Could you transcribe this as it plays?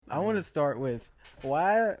I want to start with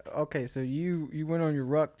why. Okay, so you went on your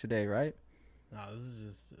ruck today, right? No, this is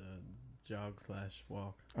just a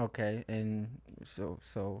jog/walk. Okay, and so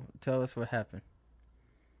tell us what happened.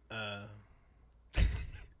 I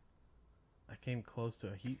came close to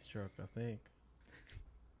a heat stroke, I think.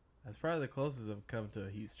 That's probably the closest I've come to a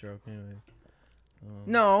heat stroke, anyways.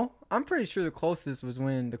 No, I'm pretty sure the closest was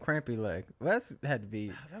when the crampy leg. That's had to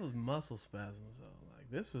be. That was muscle spasms, though.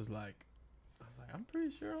 Like this was like, I was like, I'm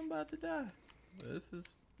pretty sure I'm about to die. This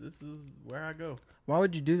is where I go. Why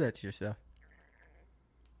would you do that to yourself?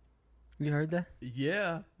 You heard that?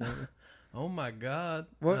 Yeah. Oh my God.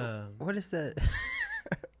 What is that?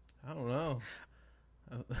 I don't know.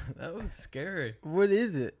 That was scary. What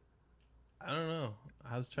is it? I don't know.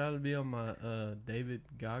 I was trying to be on my David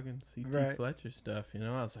Goggins, C.T. Right. Fletcher stuff, you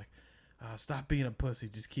know? I was like, stop being a pussy,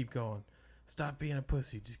 just keep going. Stop being a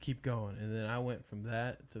pussy, just keep going. And then I went from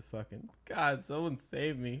that to fucking, God, someone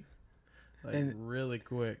save me. Like, really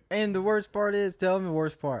quick. And the worst part is, tell me the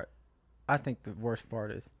worst part. I think the worst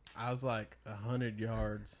part is. I was like 100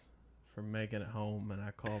 yards from making it home, and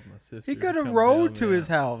I called my sister. He could have rode to his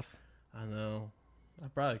house. I know. I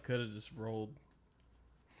probably could have just rolled.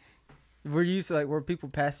 Were you like, were people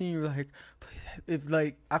passing you? You were like, please, if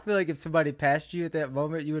like, I feel like if somebody passed you at that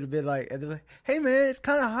moment, you would have been like, and they're like, hey man, it's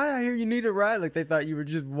kind of hot out here. You need a ride. Like they thought you were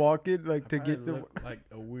just walking, like to get some. Like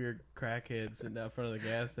a weird crackhead sitting out front of the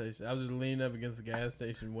gas station. I was just leaning up against the gas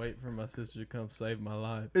station, waiting for my sister to come save my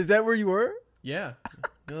life. Is that where you were? Yeah.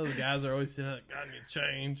 You know, the guys are always sitting like, I need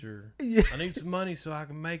change, or Yeah. I need some money so I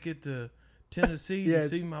can make it to Tennessee to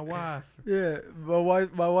see my wife. Yeah,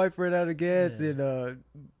 my wife ran out of gas in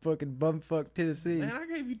fucking bumfuck Tennessee. Man, I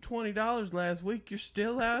gave you $20 last week. You're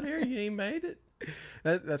still out here. You ain't made it.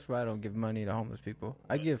 That's why I don't give money to homeless people.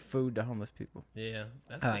 I give food to homeless people. Yeah,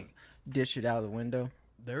 that's like dish it out of the window.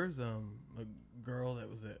 There's a girl that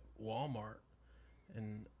was at Walmart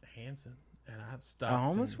in Hanson, and I stopped. A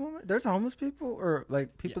homeless woman? There's homeless people, or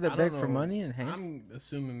like people that beg for money in Hanson. I'm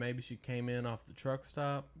assuming maybe she came in off the truck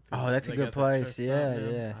stop. Oh, that's a good place.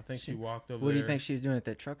 Yeah. I think she walked over. What do you think she was doing at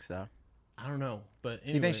that truck stop? I don't know, but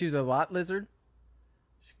anyway, You think she was a lot lizard?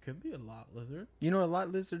 She could be a lot lizard. You know what a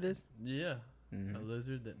lot lizard is? Yeah, a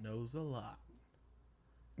lizard that knows a lot.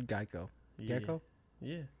 Geico. Yeah. Gecko?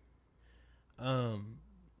 Yeah.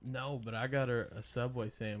 No, but I got her a Subway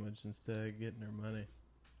sandwich instead of getting her money.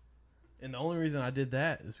 And the only reason I did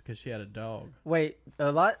that is because she had a dog. Wait,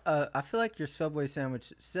 a lot. I feel like your Subway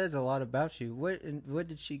sandwich says a lot about you. What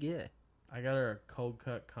did she get? I got her a cold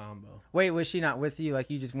cut combo. Wait, was she not with you? Like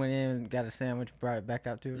you just went in and got a sandwich, brought it back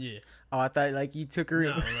out to her? Yeah. Oh, I thought like you took her.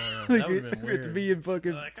 No. Like, That would have been weird. It's being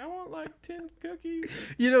fucking. Like, I want like 10 cookies.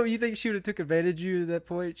 You think she would have took advantage of you at that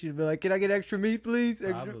point? She'd be like, "Can I get extra meat, please?"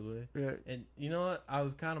 Extra? Probably. Yeah. And you know what? I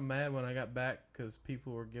was kind of mad when I got back because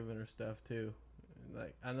people were giving her stuff too.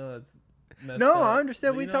 Like, I know that's messed up, I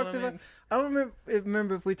understand. We talked about. I don't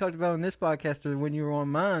remember if we talked about it on this podcast or when you were on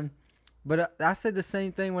mine, but I said the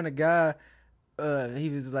same thing when a guy,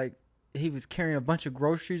 he was carrying a bunch of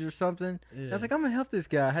groceries or something. Yeah. I was like, I'm gonna help this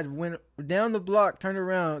guy. I had went down the block, turned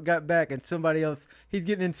around, got back, and he's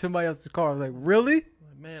getting in somebody else's car. I was like, really?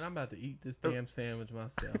 Like, man, I'm about to eat this damn sandwich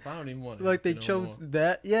myself. I don't even want to. Like they chose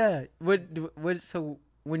that? Yeah. What? So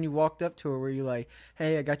when you walked up to her, were you like,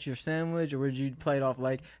 "Hey, I got your sandwich," or would you play it off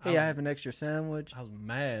like, "Hey, I have an extra sandwich"? I was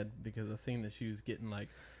mad because I seen that she was getting like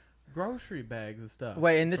grocery bags and stuff.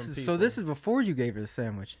 Wait, and this is before you gave her the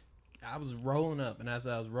sandwich. I was rolling up, and as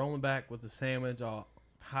I was rolling back with the sandwich, all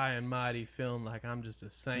high and mighty, feeling like I'm just a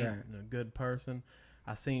saint and a good person,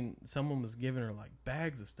 I seen someone was giving her like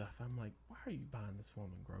bags of stuff. I'm like, why are you buying this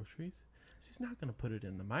woman groceries? She's not going to put it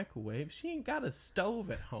in the microwave. She ain't got a stove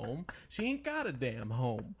at home. She ain't got a damn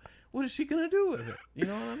home. What is she going to do with it? You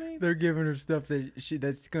know what I mean? They're giving her stuff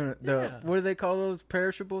that's going to, what do they call those?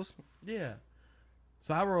 Perishables? Yeah.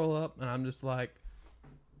 So I roll up, and I'm just like,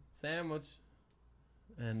 sandwich.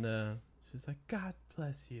 And she's like, God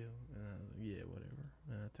bless you. And I was like, yeah, whatever.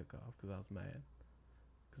 And I took off because I was mad.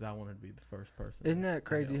 Because I wanted to be the first person. Isn't that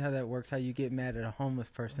crazy how that works? How you get mad at a homeless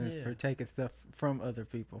person for taking stuff from other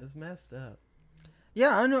people? It's messed up.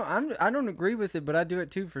 Yeah, I know. I don't agree with it, but I do it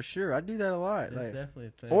too for sure. I do that a lot. It's definitely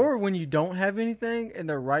a thing. Or when you don't have anything and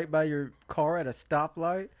they're right by your car at a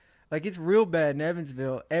stoplight. Like it's real bad in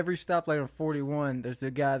Evansville. Every stoplight on 41, there's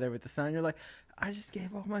a guy there with the sign. You're like, I just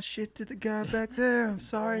gave all my shit to the guy back there. I'm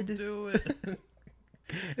sorry. Don't do it. And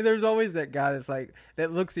there's always that guy that's like,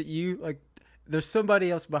 that looks at you like there's somebody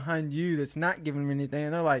else behind you that's not giving them anything.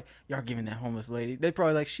 And they're like, y'all giving that homeless lady. They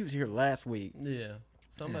probably like, she was here last week. Yeah.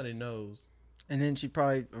 Somebody knows. And then she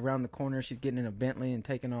probably around the corner, she's getting in a Bentley and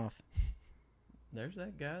taking off. There's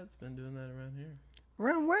that guy that's been doing that around here.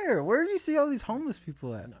 Around where? Where do you see all these homeless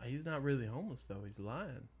people at? No, he's not really homeless though. He's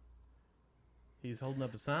lying. He's holding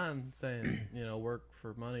up a sign saying, work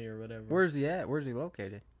for money or whatever. Where's he at? Where's he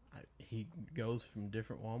located? He goes from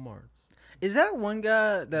different Walmarts. Is that one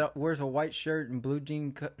guy that wears a white shirt and blue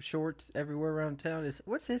jean shorts everywhere around town?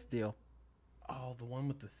 What's his deal? Oh, the one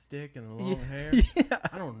with the stick and the long hair? Yeah.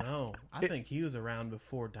 I don't know. I think he was around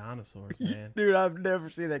before dinosaurs, man. Dude, I've never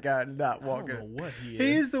seen that guy not walking. I don't know what he is.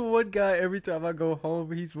 He's the one guy every time I go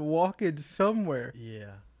home, he's walking somewhere.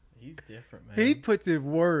 Yeah. He's different, man. He puts in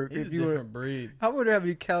work. He's a different breed. I wonder how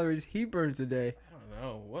many calories he burns a day. I don't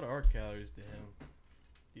know. What are calories to him?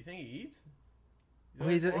 Do you think he eats?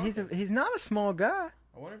 He's not a small guy.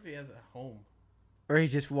 I wonder if he has a home. Or he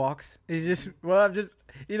just walks. I'm just,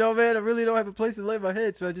 man, I really don't have a place to lay my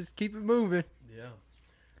head, so I just keep it moving. Yeah.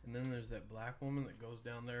 And then there's that black woman that goes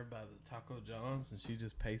down there by the Taco John's, and she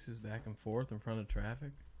just paces back and forth in front of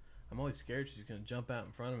traffic. I'm always scared she's going to jump out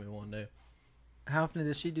in front of me one day. How often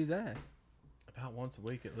does she do that? About once a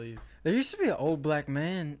week at least. There used to be an old black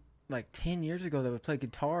man like 10 years ago that would play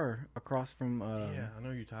guitar across from yeah, I know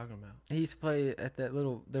what you're talking about. he used to play at that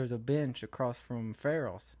there's a bench across from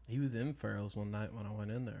Farrell's. He was in Farrell's one night when I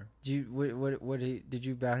went in there. Did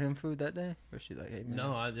you buy him food that day? Or she like, hey, man?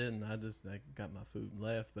 No, I didn't. I just got my food and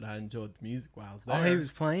left, but I enjoyed the music while I was there. Oh, he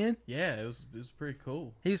was playing? Yeah, it was pretty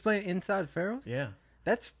cool. He was playing inside Farrell's? Yeah.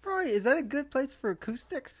 That's probably, is that a good place for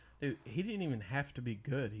acoustics? Dude, he didn't even have to be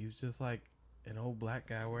good. He was just like an old black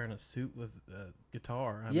guy wearing a suit with a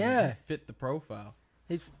guitar. I mean, he fit the profile.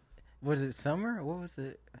 Was it summer? What was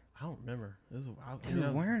it? I don't remember. It was a while.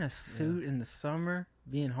 Dude, wearing a suit in the summer,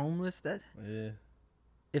 being homeless. Yeah.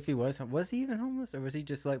 If he was he even homeless, or was he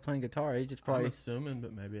just like playing guitar? He just probably. I'm assuming,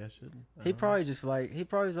 but maybe I shouldn't. He probably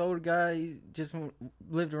was an older guy. He just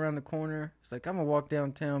lived around the corner. It's like, I'm gonna walk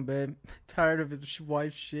downtown, babe. Tired of his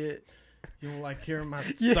wife's shit. You don't like hearing my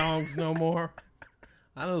songs no more.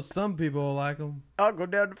 I know some people will like them. I'll go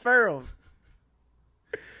down to Farrell's.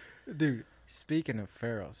 Dude, speaking of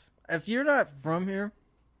Farrell's, if you're not from here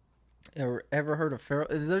or ever heard of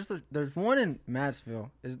Farrell's, there's one in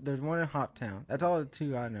Mattsville. There's one in Hoptown. That's all the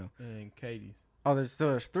two I know. And Katie's. Oh,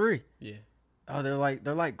 there's three. Yeah. Oh, they're like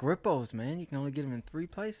Grippos, man. You can only get them in 3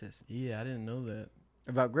 places. Yeah, I didn't know that.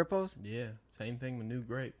 About Grippos? Yeah, same thing with New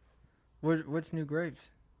Grape. What's New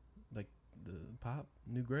Grapes? Like the pop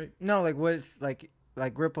New Grape. No, like what's like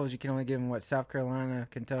Grippos? You can only get them South Carolina,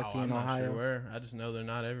 Kentucky, and Ohio. I'm not sure where. I just know they're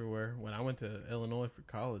not everywhere. When I went to Illinois for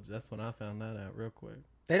college, that's when I found that out real quick.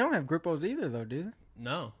 They don't have Grippos either, though, do they?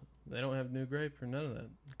 No, they don't have New Grape or none of that.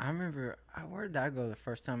 I remember, where did I go the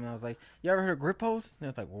first time? And I was like, you ever heard of Grippos? And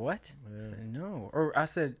I was like, what? Yeah. No. Or I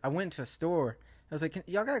said, I went to a store. I was like,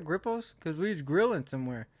 y'all got Grippos? Because we was grilling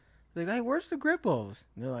somewhere. I was like, hey, where's the Grippos?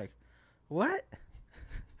 And they're like, what?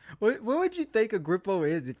 What would you think a Grippo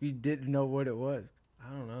is if you didn't know what it was? I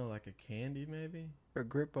don't know, like a candy maybe? A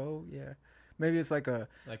Grippo, yeah. Maybe it's like a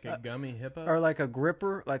gummy hippo? Or like a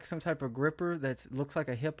gripper, like some type of gripper that looks like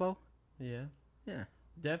a hippo. Yeah. Yeah.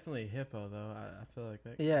 Definitely hippo, though. I feel like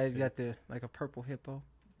that. Yeah, you got like a purple hippo.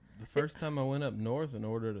 The first time I went up north and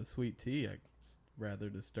ordered a sweet tea, it's rather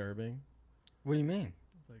disturbing. What do you mean?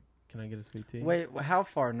 Like, can I get a sweet tea? Wait, how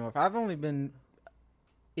far north? I've only been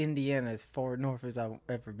Indiana as far north as I've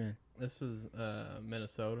ever been. This was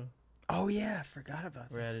Minnesota. Oh, yeah, I forgot about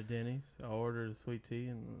that. We're at a Denny's. I ordered a sweet tea,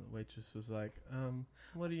 and the waitress was like,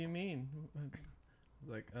 what do you mean? I was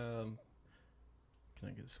like, can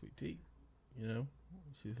I get a sweet tea? You know?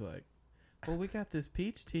 She's like, well, we got this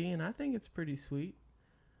peach tea, and I think it's pretty sweet.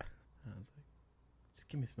 And I was like, just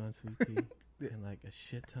give me some sweet tea and, like, a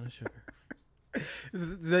shit ton of sugar.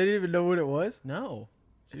 They didn't even know what it was? No.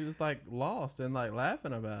 She was, like, lost and, like,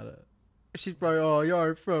 laughing about it. She's probably, oh, you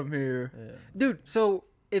aren't from here. Yeah. Dude, so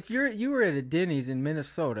if you were at a Denny's in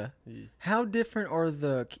Minnesota, Yeah. how different are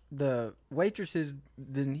the waitresses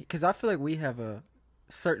than, because I feel like we have a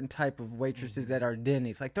certain type of waitresses at our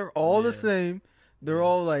Denny's. Like, they're all the same. They're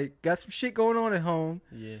all, like, got some shit going on at home.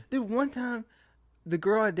 Yeah. Dude, one time, the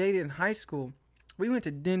girl I dated in high school, we went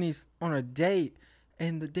to Denny's on a date,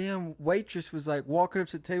 and the damn waitress was, like, walking up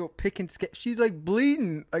to the table, picking, she's, like,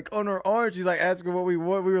 bleeding, like, on her arm. She's, like, asking what we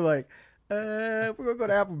want. We were like, we're going to go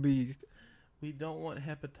to Applebee's. We don't want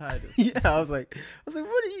hepatitis. Yeah, I was like, what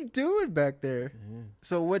are you doing back there? Yeah.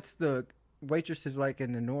 So what's the waitresses like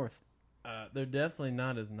in the north? They're definitely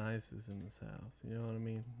not as nice as in the south. You know what I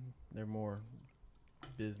mean? They're more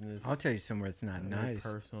business. I'll tell you somewhere it's not nice.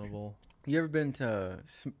 Personable. You ever been to?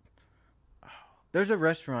 There's a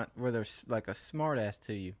restaurant where there's like a smart ass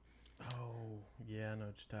to you. Oh yeah, I know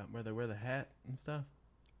what you're talking. Where they wear the hat and stuff.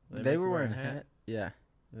 They were wearing a hat. Yeah.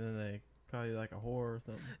 And then they call you like a whore or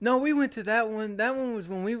something. No, we went to that one. That one was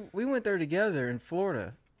when we went there together in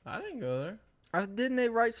Florida. I didn't go there. Didn't they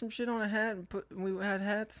write some shit on a hat and we had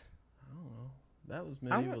hats? I don't know. That was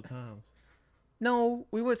medieval times. No,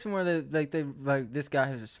 we went somewhere that this guy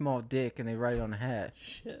has a small dick and they write it on a hat.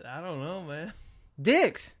 Shit, I don't know, man.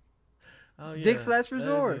 Dick's. Oh yeah, Dick's Last that is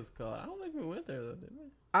Resort. what it's called. I don't think we went there though, did we?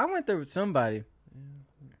 I went there with somebody.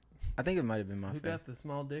 Yeah. I think it might have been my Who friend. got the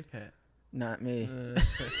small dick hat? Not me.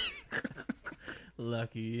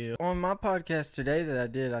 Lucky you. On my podcast today that I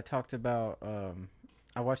did, I talked about.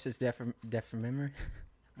 I watched this documentary.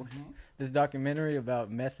 This documentary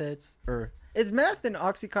about meth heads. Or is meth and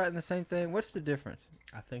Oxycontin the same thing? What's the difference?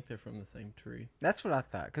 I think they're from the same tree. That's what I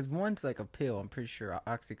thought. Because one's like a pill. I'm pretty sure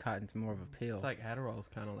Oxycontin's more of a pill. It's like Adderall's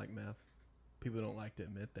kind of like meth. People don't like to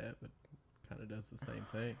admit that, but kind of does the same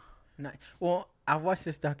thing. Well, I watched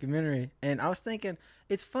this documentary, and I was thinking,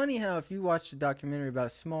 it's funny how if you watch a documentary about a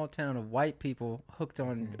small town of white people hooked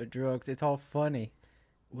on drugs, it's all funny.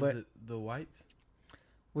 Was it The Whites?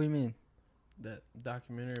 What do you mean? That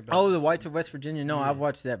documentary about... Oh, The Whites of West Virginia? No, Yeah. I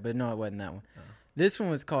watched that, but no, it wasn't that one. Oh. This one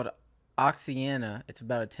was called Oceana. It's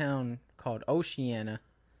about a town called Oceana.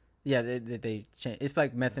 Yeah, they changed. It's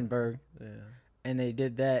like Methenburg, Yeah. and they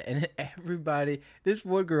did that, and everybody, this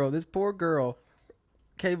poor girl,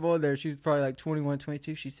 came on there. She was probably like 21,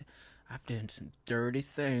 22. She said, I've done some dirty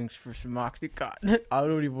things for some Oxycontin. I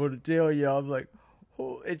don't even want to tell you. I'm like,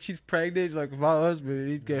 oh. And she's pregnant. She's like, my husband,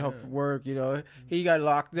 he's getting home from work, he got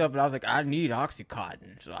locked up. And I was like, I need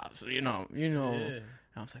Oxycontin. So, you know. Yeah. And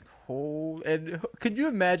I was like, oh. And could you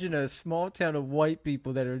imagine a small town of white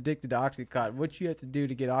people that are addicted to Oxycontin? What you have to do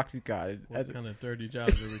to get Oxycontin? What kind of dirty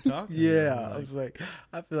jobs are we talking Yeah. about? I was like,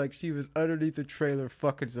 I feel like she was underneath a trailer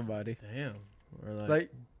fucking somebody. Damn. Or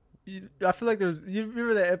I feel like you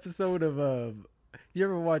remember that episode of you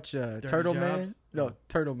ever watch Turtle Man? Jobs? No, Oh.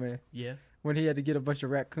 Turtle Man. Yeah. When he had to get a bunch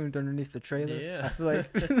of raccoons underneath the trailer. Yeah. I feel like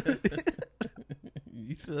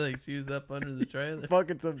You feel like she was up under the trailer?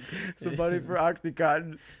 fucking somebody for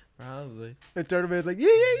Oxycontin. Probably. And Turtle Man's like, yeah,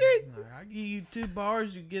 yeah, yeah. Like, I give you 2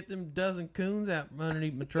 bars, you get them dozen coons out from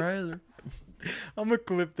underneath my trailer. I'm gonna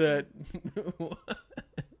clip that.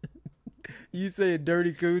 You saying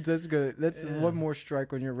dirty coons? That's good. That's Yeah. one more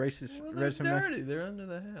strike on your racist Well, they're resume. dirty. They're under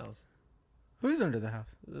the house. Who's under the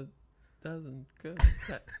house? The dozen coons.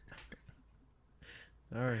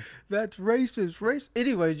 All right. That's racist.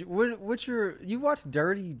 Anyways, what's you watch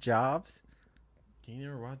Dirty Jobs? Can you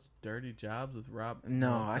ever watch Dirty Jobs with Rob? No,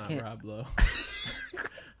 it's I not can't. Rob Lowe.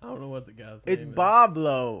 I don't know what the guy's It's name is. Bob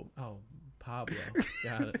Lowe. Oh, Pablo.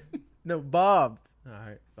 Got it. No, Bob, All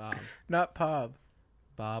right, Bob. not Pob.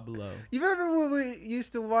 Bob Lowe. You remember when we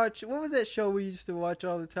used to watch? What was that show we used to watch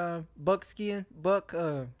all the time? Buckskin,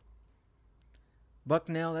 Bucknell.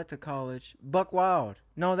 That's a college. Buck Wild.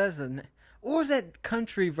 No, that's a. What was that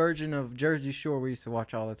country version of Jersey Shore we used to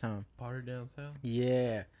watch all the time? Party Down South.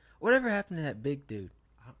 Yeah. Whatever happened to that big dude?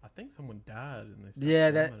 I think someone died and they stopped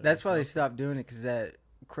Yeah, filming it that's or why they something. stopped doing it, because that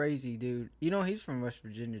crazy dude. He's from West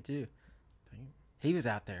Virginia too. Damn. He was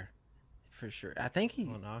out there for sure. I think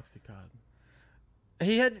On Oxycontin.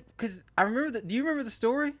 he had, because I remember do you remember the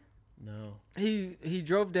story? No. He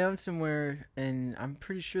drove down somewhere, and I'm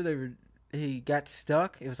pretty sure he got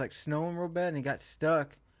stuck. It was like snowing real bad, and he got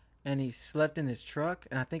stuck, and he slept in his truck,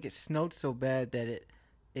 and I think it snowed so bad that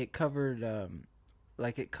it covered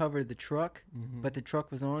it covered the truck, Mm-hmm. but the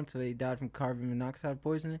truck was on, so he died from carbon monoxide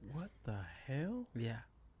poisoning. What the hell? Yeah,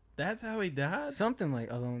 That's how he died? something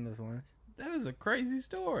like along those lines. That is a crazy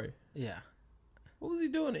story. Yeah, What was he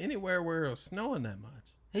doing anywhere where it was snowing that much?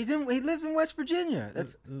 he lives in West Virginia.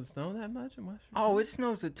 That's Does it snow that much in West Virginia? oh, it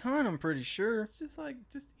snows a ton. I'm pretty sure. It's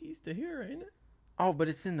just east of here, ain't it? Oh, but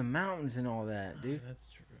it's in the mountains and all that, dude. That's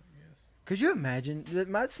true, I guess. Could you imagine?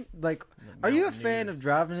 Are you a fan of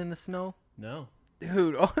driving in the snow? No.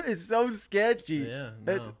 Dude, it's so sketchy. Yeah,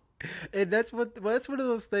 That- no. And that's one of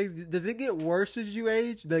those things. Does it get worse as you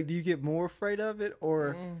age? Like, do you get more afraid of it,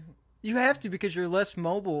 or you have to because you're less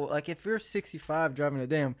mobile? Like, if you're 65 driving a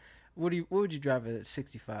damn, what would you drive at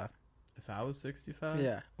 65? If I was 65?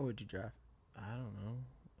 Yeah, what would you drive? I don't know.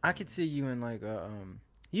 I could see you in like a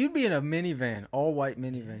you'd be in a minivan, all white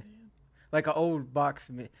minivan, like an old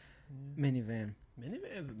box minivan.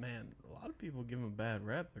 Minivans, man, a lot of people give them a bad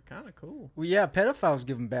rep. They're kind of cool. Well, yeah, pedophiles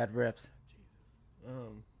give them bad reps.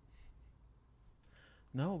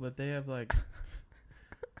 No, but they have like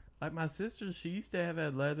my sister, she used to have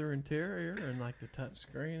that leather interior and like the touch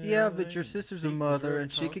screen. And Yeah, but everything. your The sister's seat a was mother, very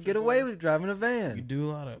and she could get away comfortable. with driving a You van. could do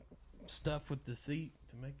a lot of stuff with the seat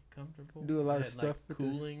to make it comfortable. Do a lot It of had, stuff like, with the-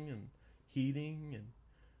 cooling and heating and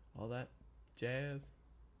all that jazz.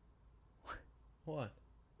 What?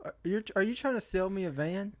 Are you trying to sell me a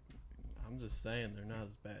van? I'm just saying they're not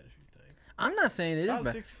as bad as you think. I'm not saying it If I is was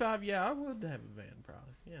bad. 65, yeah, I would have a van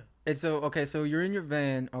probably. Yeah. And so, okay, so you're in your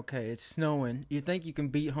van. Okay, it's snowing. You think you can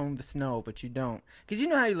beat home the snow, but you don't. Because you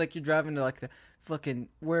know how you're driving to, like, the fucking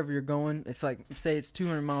wherever you're going. It's like, say it's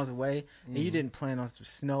 200 miles away, and you didn't plan on some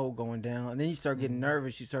snow going down. And then you start getting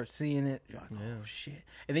nervous. You start seeing it. You're like, oh, shit.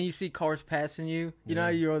 And then you see cars passing you. You know how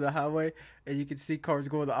you're on the highway, and you can see cars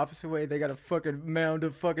going the opposite way. They got a fucking mound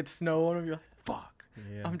of fucking snow on them. You're like, fuck.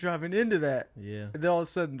 Yeah. I'm driving into that. Yeah. And then all of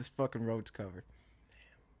a sudden, this fucking road's covered.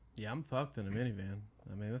 Yeah, I'm fucked in a minivan.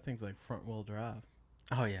 I mean, that thing's like front wheel drive.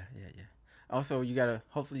 Oh yeah. Also,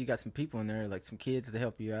 hopefully you got some people in there, like some kids to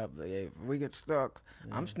help you out. Like, hey, if we get stuck,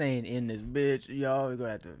 I'm staying in this bitch. Y'all are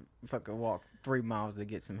gonna have to fucking walk 3 miles to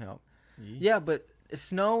get some help. Yeah, but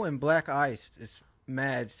snow and black ice is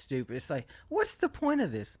mad stupid. It's like, what's the point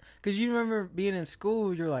of this? Because you remember being in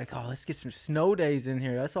school, you're like, oh, let's get some snow days in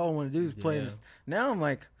here. That's all I want to do is play this. Now I'm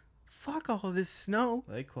like, fuck all this snow.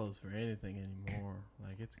 They close for anything anymore.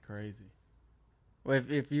 Like, it's crazy. Well,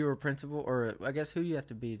 if you were a principal, or I guess who you have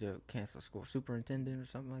to be to cancel school? Superintendent or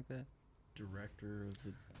something like that? Director of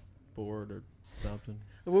the board or something.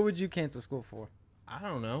 What would you cancel school for? I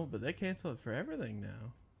don't know, but they cancel it for everything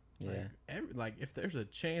now. Yeah. Like if there's a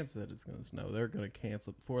chance that it's going to snow, they're going to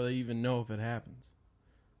cancel it before they even know if it happens.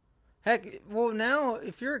 Heck, well, now,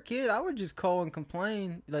 if you're a kid, I would just call and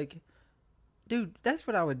complain. Like, dude, that's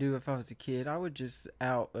what I would do if I was a kid. I would just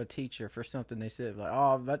out a teacher for something they said. Like,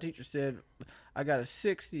 oh, my teacher said I got a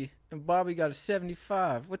 60 and Bobby got a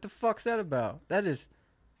 75. What the fuck's that about? That's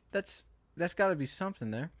got to be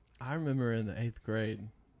something there. I remember in the 8th grade,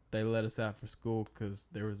 they let us out for school because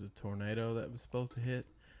there was a tornado that was supposed to hit.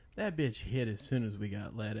 That bitch hit as soon as we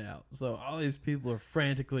got let out. So all these people are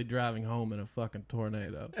frantically driving home in a fucking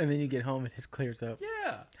tornado. And then you get home and it clears up.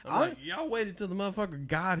 Yeah. I'm like, y'all waited till the motherfucker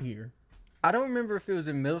got here. I don't remember if it was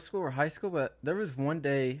in middle school or high school, but there was one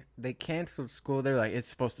day they canceled school. They're like, it's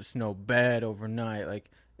supposed to snow bad overnight.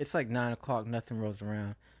 Like, it's like 9 o'clock, nothing rolls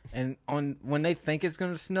around. And when they think it's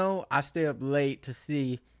going to snow, I stay up late to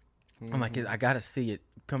see. I'm like, I got to see it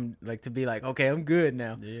come, like, to be like, okay, I'm good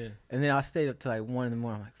now. Yeah. And then I stayed up till like 1 in the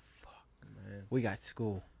morning. I'm like, fuck, man, we got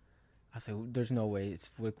school. I said, there's no way.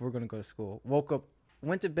 We're going to go to school.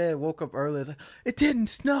 Went to bed, woke up early. I was like, it didn't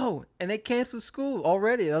snow. And they canceled school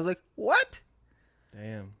already. I was like, what?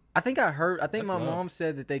 Damn. I think my That's mom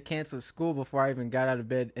said that they canceled school before I even got out of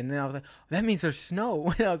bed. And then I was like, that means there's snow.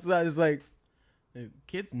 When outside, it's like,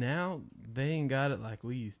 kids now, they ain't got it like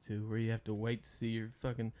we used to, where you have to wait to see your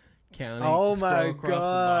fucking county. Oh scroll my across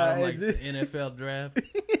God. the bottom like the NFL draft.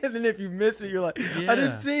 and then if you miss it, you're like, Yeah. I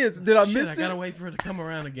didn't see it. Did I miss Shit, it? I gotta wait for it to come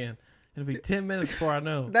around again. It'll be 10 minutes before I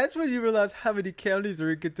know. That's when you realize how many counties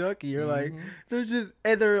are in Kentucky. You're like, they're just,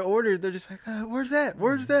 and they're in order. They're just like, where's that?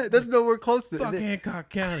 Where's that? That's nowhere close to Fuck it. Hancock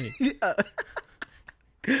County. Yeah.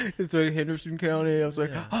 It's like Henderson County. I was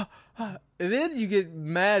like, and then you get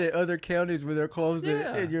mad at other counties when they're closed,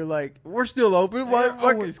 Yeah. and you're like, we're still open. They're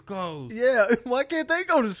always closed. Yeah, why can't they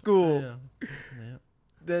go to school? Yeah.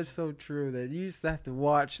 That's so true. That you just have to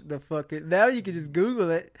watch the fucking. Now you can just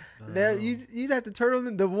Google it. Now you'd have to turn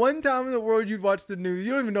on the one time in the world you'd watch the news.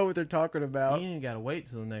 You don't even know what they're talking about. You ain't gotta wait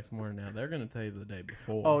till the next morning now. They're gonna tell you the day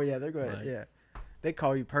before. Oh yeah, they're going. Like- Yeah, they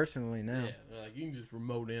call you personally now. Yeah, they're like, you can just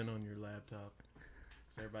remote in on your laptop.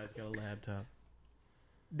 So everybody's got a laptop.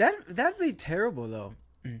 That'd be terrible though.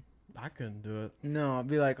 I couldn't do it. No, I'd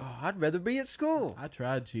be like, oh, I'd rather be at school. I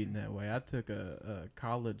tried cheating that way. I took a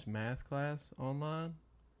college math class online,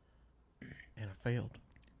 and I failed.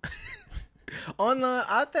 Online,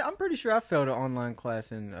 I'm pretty sure I failed an online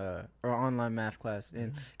class or online math class,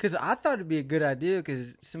 and because I thought it'd be a good idea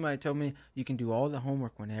because somebody told me you can do all the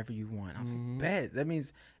homework whenever you want. I was like, bet that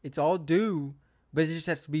means it's all due, but it just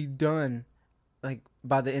has to be done like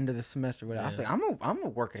by the end of the semester. Whatever. I was like, I'm gonna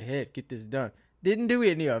work ahead, get this done. Didn't do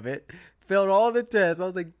any of it. Failed all the tests. I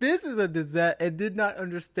was like, this is a disaster, and did not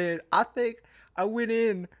understand. I think I went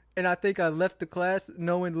in. And I think I left the class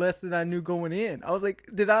knowing less than I knew going in. I was like,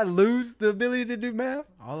 did I lose the ability to do math?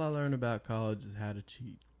 All I learned about college is how to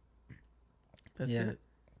cheat. That's Yeah. it.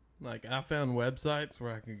 Like, I found websites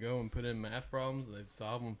where I could go and put in math problems, and they'd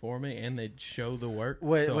solve them for me, and they'd show the work.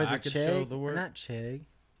 Wait, so was I it could Chegg? show the work. Not Chegg.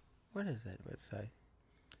 What is that website?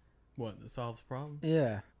 What, that solves problems?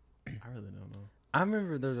 Yeah. I really don't know. I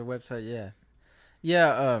remember there was a website, yeah.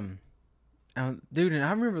 Yeah, dude, and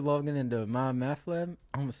I remember logging into my math lab.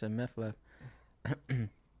 I almost said meth lab.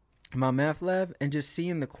 My math lab, and just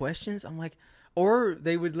seeing the questions. I'm like, or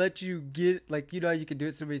they would let you get, like, you know, you could do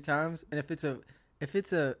it so many times. And if it's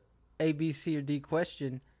a A, B, C, or D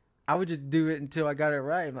question, I would just do it until I got it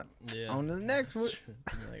right. I'm like, Yeah. on to the next one.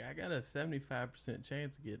 Like, I got a 75%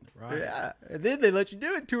 chance of getting it right. Yeah, and then they let you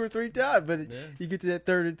do it 2 or 3 times, but Yeah. you get to that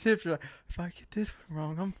third attempt, you're like, if I get this one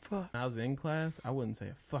wrong, I'm fucked. When I was in class, I wouldn't say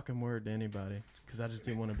a fucking word to anybody because I just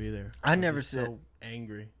didn't want to be there. I was never just said- so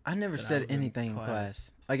angry. I never That I said was in anything in class.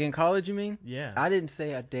 class. Like in college, you mean? Yeah, I didn't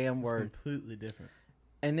say a damn it's word. completely different.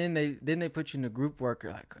 And then they put you in a group work,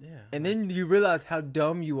 you're like, Yeah, and like- then you realize how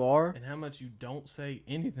dumb you are. and how much you don't say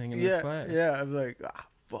anything in Yeah, this class. yeah. I'm like,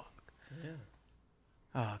 fuck. Yeah.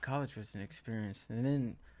 Oh, college was an experience. And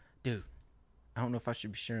then, dude, I don't know if I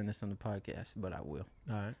should be sharing this on the podcast, but I will.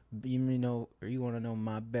 All right. You want to know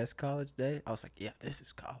my best college day? I was like, yeah, this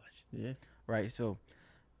is college, Yeah. right? So,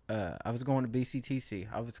 I was going to BCTC.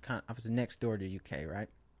 I was next door to UK, right?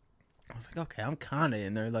 I was like, okay, I'm kind of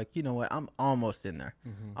in there. Like, you know what? I'm almost in there.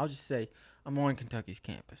 Mm-hmm. I'll just say I'm on Kentucky's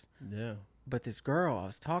campus. Yeah. But this girl I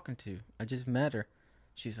was talking to, I just met her.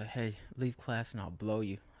 She's like, hey, leave class and I'll blow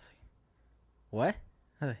you. I was like, what?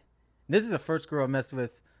 I was like, this is the first girl I messed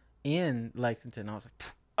with in Lexington. I was like,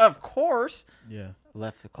 of course. Yeah.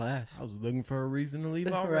 Left the class. I was looking for a reason to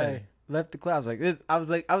leave already. Right. Left the class. Like this. I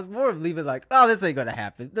was more of leaving like, oh, this ain't gonna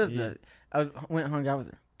happen. Yeah. I went and hung out with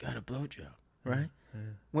her. Got a blowjob. Right. Yeah.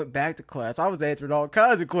 Went back to class. I was answering all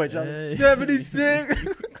kinds of questions. I was Hey. 76.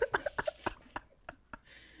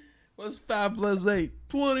 What's 5 plus 8?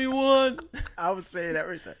 21. I was saying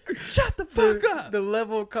everything. Shut the fuck up. The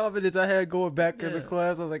level of confidence I had going back into Yeah.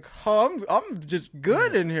 class, I was like, oh, I'm just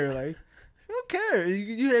good in here. Like, who cares?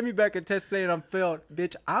 You had me back at test saying I'm failed.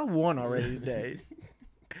 Bitch, I won already today.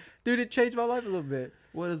 Dude, it changed my life a little bit.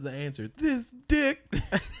 What is the answer? This dick.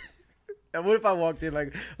 And what if I walked in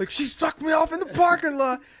like she sucked me off in the parking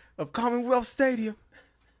lot of Commonwealth Stadium?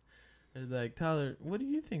 It's like, Tyler, what do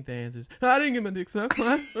you think the answer is? I didn't get my dick sucked.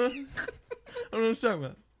 What? I don't know what you're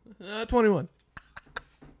talking about. 21.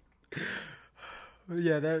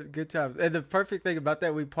 Yeah, that good times. And the perfect thing about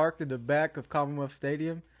that, we parked in the back of Commonwealth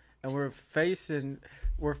Stadium, and we're facing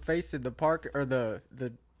the park or the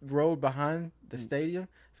road behind the stadium.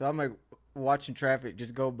 So I'm like watching traffic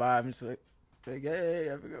just go by. I'm just like hey,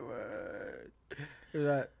 have a good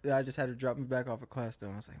one. I just had to drop me back off of class though.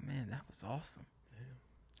 And I was like, man, that was awesome.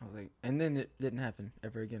 I was like, and then it didn't happen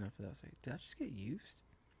ever again after that. I was like, did I just get used?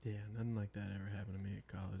 Yeah, nothing like that ever happened to me at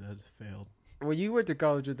college. I just failed. Well, you went to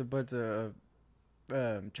college with a bunch of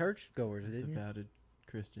church goers, didn't you? Devoted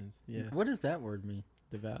Christians. Yeah. What does that word mean?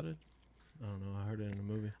 Devoted? I don't know. I heard it in a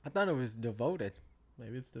movie. I thought it was devoted.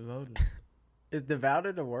 Maybe it's devoted. Is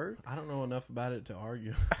devoted a word? I don't know enough about it to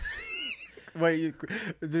argue. Wait,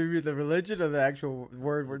 the religion or the actual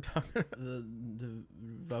word we're talking about? The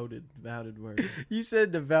devoted word. You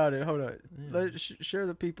said devoted. Hold on. Yeah. Let share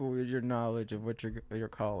the people with your knowledge of what your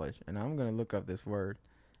college, and I'm gonna look up this word.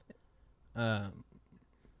 I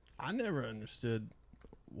never understood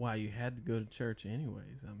why you had to go to church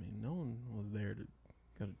anyways. I mean, no one was there to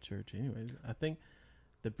go to church anyways. I think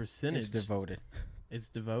the percentage... It's devoted. It's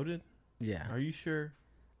devoted? Yeah. Are you sure?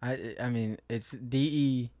 I mean, it's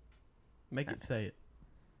DE. Make it say it.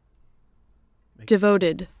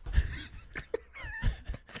 Devoted.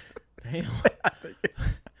 Damn.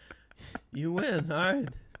 You win. All right.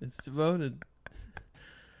 It's devoted.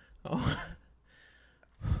 Oh.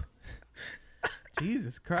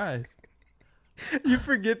 Jesus Christ. You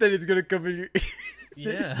forget that it's gonna come in your ear.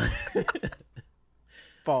 Yeah.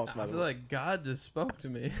 False, I by the feel way. like God just spoke to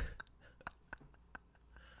me.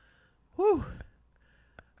 Whew.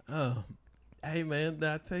 Oh. Hey, man, did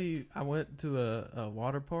I tell you I went to a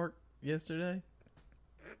water park yesterday?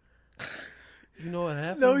 You know what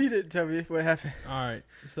happened? No, you didn't tell me what happened. All right.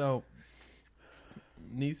 So,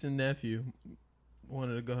 niece and nephew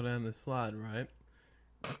wanted to go down the slide, right?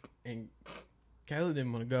 And Kayla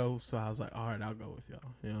didn't want to go, so I was like, all right, I'll go with y'all.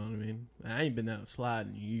 You know what I mean? I ain't been down a slide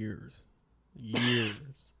in years.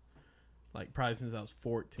 Years. Like, probably since I was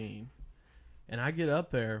 14. And I get up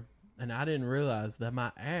there, and I didn't realize that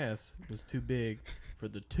my ass was too big for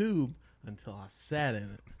the tube until I sat in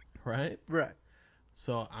it, right? Right.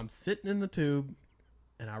 So I'm sitting in the tube,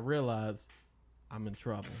 and I realize I'm in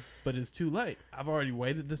trouble. But it's too late. I've already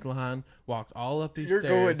waited this line, walked all up these You're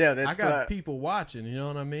stairs. going down that I got slide. people watching, you know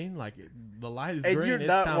what I mean? Like, the light is And green, you're it's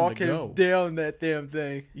not time walking to go. down that damn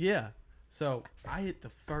thing. Yeah. So I hit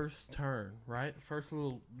the first turn, right? First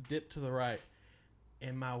little dip to the right.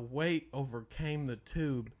 And my weight overcame the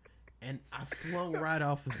tube, and I flung right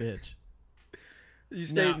off the bitch. You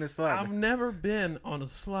stayed Now, in the slide. I've never been on a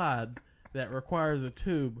slide that requires a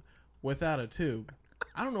tube without a tube.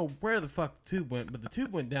 I don't know where the fuck the tube went, but the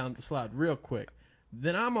tube went down the slide real quick.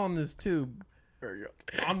 Then I'm on this tube There you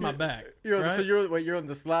go. on my back. You're right? So you're on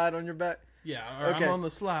the slide on your back. Yeah, or Okay. I'm on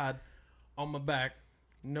the slide, on my back,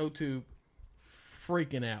 no tube,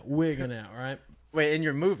 freaking out, wigging out, right? Wait, and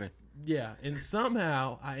you're moving. Yeah, and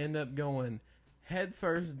somehow I end up going head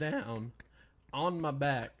first down on my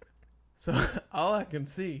back. So all I can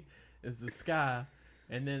see is the sky,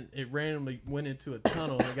 and then it randomly went into a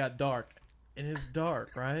tunnel and it got dark. And it's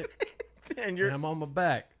dark, right? And And I'm on my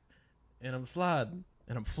back, and I'm sliding,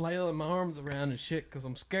 and I'm flailing my arms around and shit because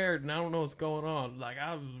I'm scared and I don't know what's going on. Like,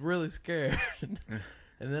 I was really scared.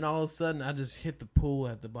 And then all of a sudden, I just hit the pool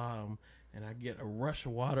at the bottom, and I get a rush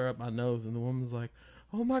of water up my nose, and the woman's like,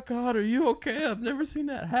 "Oh my God, are you okay? I've never seen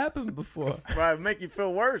that happen before." Right, make you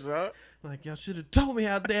feel worse, huh? Like, y'all should have told me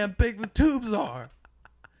how damn big the tubes are.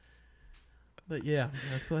 But yeah,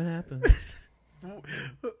 that's what happened.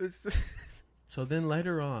 So then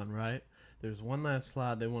later on, right, there's one last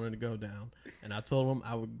slide they wanted to go down, and I told them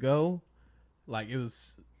I would go, like, it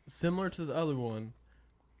was similar to the other one,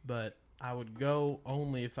 but I would go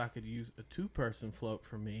only if I could use a 2-person float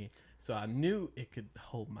for me, so I knew it could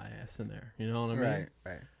hold my ass in there. You know what I mean?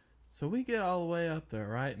 Right. So we get all the way up there,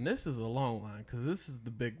 right? And this is a long line because this is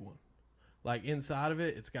the big one. Like, inside of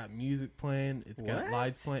it, it's got music playing. It's got What?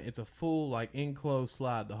 lights playing. It's a full, like, enclosed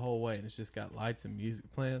slide the whole way, and it's just got lights and music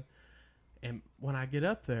playing. And when I get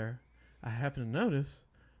up there, I happen to notice,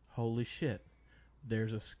 holy shit,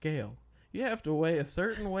 there's a scale. You have to weigh a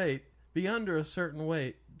certain weight, be under a certain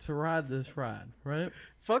weight to ride this ride, right?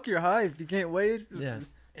 Fuck your height. You can't wait. Yeah.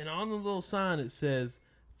 And on the little sign, it says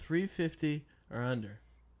 350 or under.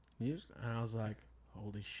 And I was like,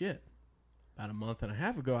 holy shit. About a month and a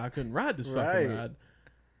half ago, I couldn't ride this fucking ride.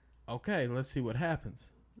 Okay, let's see what happens.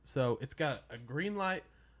 So it's got a green light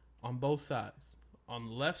on both sides. On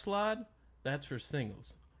the left slide, that's for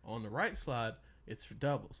singles. On the right slide, it's for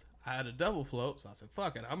doubles. I had a double float, so I said,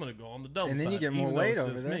 fuck it, I'm going to go on the double side. And then you get more even though weight it's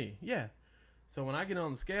over just there. me. Yeah. So when I get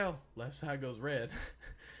on the scale, left side goes red,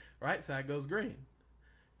 right side goes green.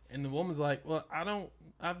 And the woman's like, well,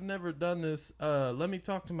 I've never done this. Let me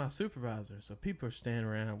talk to my supervisor. So people are standing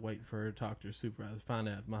around waiting for her to talk to her supervisor, find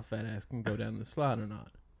out if my fat ass can go down the slide or not.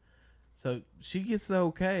 So she gets the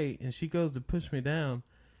okay, and she goes to push me down.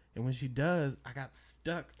 And when she does, I got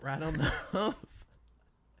stuck right on the hump.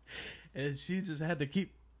 And she just had to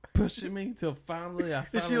keep pushing me till finally I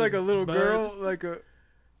Is she like a little girl? budged. Like a?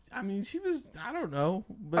 I mean, she was, I don't know.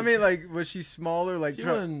 But I mean, like, was she smaller? Like, she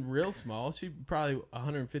wasn't real small. She probably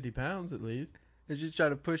 150 pounds at least. did she try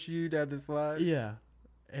to push you down the slide? Yeah.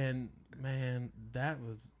 And, man, that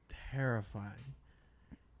was terrifying.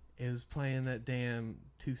 It was playing that damn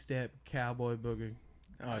 2-step cowboy boogie.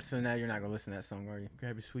 Oh, so now you're not gonna listen to that song, are you?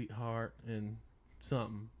 Grab your sweetheart and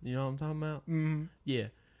something. You know what I'm talking about? Mm-hmm. Yeah.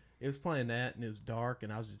 It was playing that, and it was dark,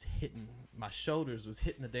 and I was just hitting. My shoulders was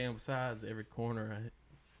hitting the damn sides every corner I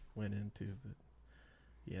went into. But,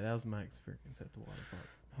 yeah, that was my experience at the water park.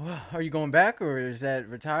 Well, are you going back, or is that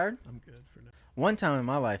retired? I'm good for now. One time in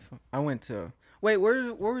my life, I went to. Wait,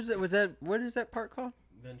 where was it? Was that what is that park called?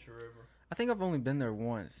 Venture River. I think I've only been there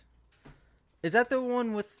once. Is that the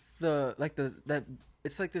one with the that?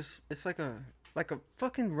 It's like this. It's like a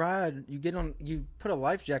fucking ride. You get on. You put a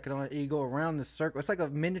life jacket on it, and you go around the circle. It's like a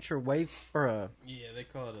miniature wave or a. Yeah, they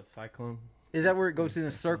call it a cyclone. Is that where it goes in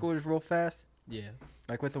a circle just real fast, Yeah.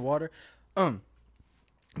 like with the water?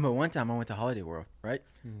 But one time I went to Holiday World, right?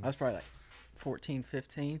 I was probably like 14,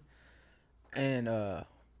 15. And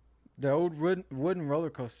the old wooden roller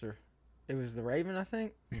coaster, it was the Raven, I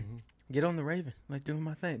think. Mm-hmm. Get on the Raven, like doing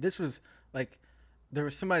my thing. This was like there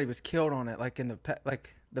was somebody was killed on it, like in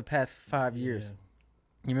the past 5 years.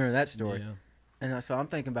 You remember that story? Yeah. And so I'm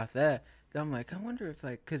thinking about that. Then I'm like, I wonder if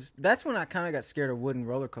because that's when I kind of got scared of wooden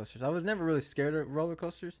roller coasters. I was never really scared of roller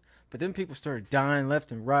coasters, but then people started dying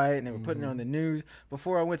left and right, and they were putting it on the news.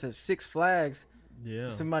 Before I went to Six Flags, Yeah.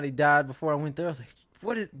 somebody died before I went there. I was like,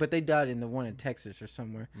 what is? But they died in the one in Texas or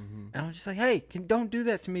somewhere. Mm-hmm. And I was just like, hey, don't do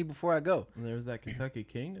that to me before I go. And there was that Kentucky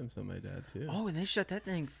Kingdom somebody died too. Oh, and they shut that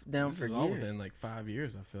thing down This for was all years. within like 5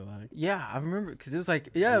 years, I feel like. Yeah, I remember because it was like,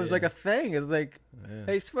 it was like Yeah. a thing. It was like, Yeah.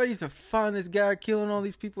 hey, somebody used to find this guy killing all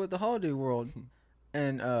these people at the Holiday World.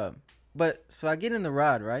 And but so I get in the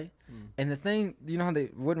ride, right? And the thing, you know how they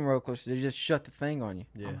wooden roller coasters, they just shut the thing on you.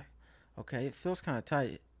 Yeah. I'm like, okay, it feels kind of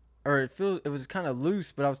tight, or it was kind of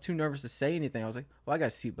loose, but I was too nervous to say anything. I was like, well, I got a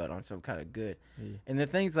seatbelt on, so I'm kind of good. Yeah. And the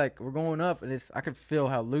thing's like we're going up, and I could feel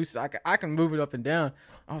how loose I can move it up and down.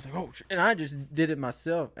 I was like, oh, and I just did it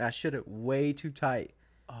myself, and I shut it way too tight.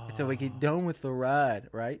 And so we get done with the ride,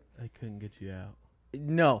 right? They couldn't get you out.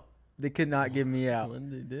 No, they could not get me out. What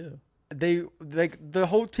did they do? They like the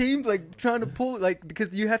whole team's like trying to pull it, like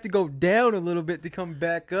because you have to go down a little bit to come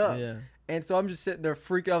back up. Yeah. And so I'm just sitting there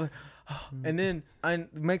freaking out, like, And then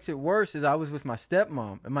it makes it worse is I was with my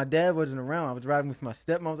stepmom and my dad wasn't around. I was riding with my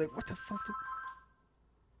stepmom. I was like, what the fuck?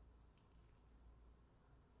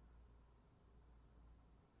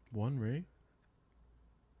 One ring.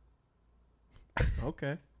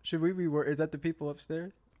 Okay. Should we be worried? Is that the people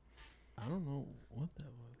upstairs? I don't know what that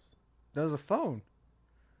was, That was a phone.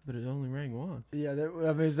 but it only rang once. Yeah,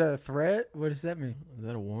 is that a threat? What does that mean? Is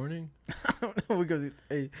that a warning? I don't know because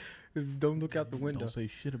hey, don't look out the window. Don't say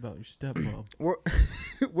shit about your stepmom.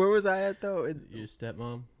 Where was I at though? Your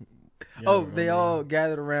stepmom? Oh, they all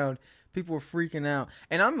gathered around. People were freaking out,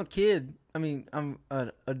 and I'm a kid. I mean, I'm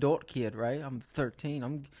an adult kid, right? I'm 13.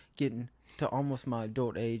 I'm getting to almost my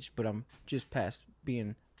adult age, but I'm just past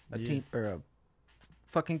being a teen or a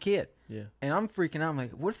fucking kid. Yeah. And I'm freaking out. I'm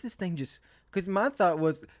like, what if this thing just? Because my thought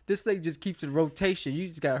was this thing just keeps in rotation. You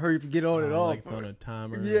just gotta hurry up and get on it off. Like it's on a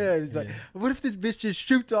timer. Yeah, it's like, what if this bitch just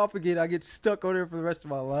shoots off again? I get stuck on there for the rest of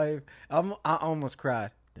my life. I almost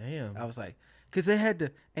cried. Damn. I was like, because they had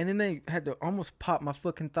to, and then they had to almost pop my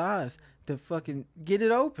fucking thighs to fucking get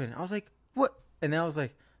it open. I was like, what? And I was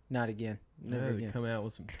like, not again. Never They again. come out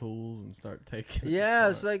with some tools and start taking. Yeah,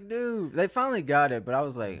 it's like, dude, they finally got it, but I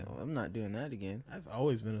was like, oh, I'm not doing that again. That's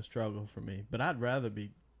always been a struggle for me, but I'd rather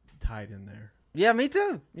be tight in there. Yeah, me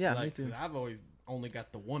too. Yeah, Like, me too. I've always only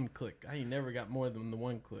got the one click. I ain't never got more than the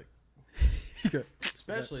one click.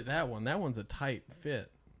 Especially that one. That one's a tight fit.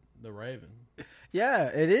 The Raven. Yeah,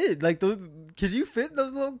 it is. Like those. Can you fit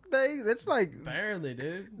those little things? That's like Barely,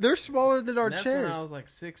 dude. they're smaller than our And that's chairs. when I was like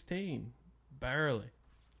 16. Barely.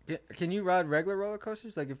 Can you ride regular roller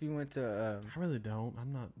coasters? Like if you went to, I really don't.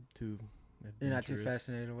 I'm not too. you're not too adventurous.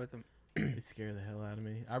 fascinated with them. They scare the hell out of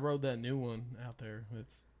me. I rode that new one out there.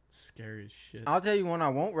 It's scary as shit. I'll tell you one I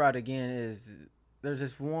won't ride again is there's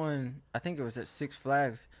this one. I think it was at Six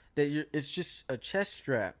Flags that it's just a chest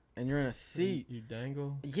strap and you're in a seat. You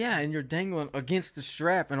dangle. Yeah, and you're dangling against the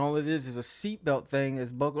strap, and all it is a seatbelt thing that's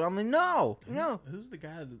buckled. I'm like, no. Who's the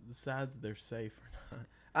guy that decides they're safe or not?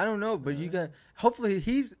 I don't know, but you got. Hopefully,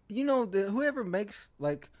 he's. Whoever makes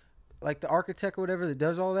like the architect or whatever that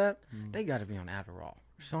does all that, they got to be on Adderall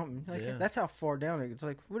or something. Like that's how far down it. It's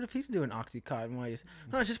like, what if he's doing OxyContin while he's?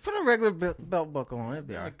 No, just put a regular belt buckle on. It'd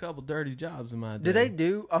be all A right. couple dirty jobs in my day. Did they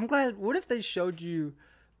do? I'm glad. What if they showed you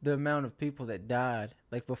the amount of people that died?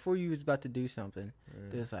 Like before you was about to do something,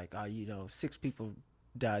 there's like, 6 people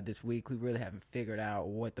died this week. We really haven't figured out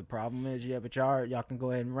what the problem is yet, but y'all can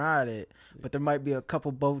go ahead and ride it. But there might be a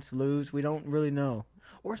couple boats loose. We don't really know.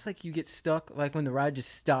 Or it's like you get stuck, like when the ride just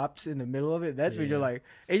stops in the middle of it. That's when you're like,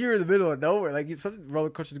 and you're in the middle of nowhere. Like some roller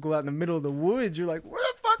coasters go out in the middle of the woods. You're like, where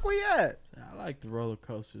the fuck we at? I like the roller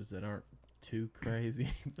coasters that aren't too crazy,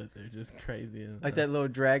 but they're just crazy. Like that little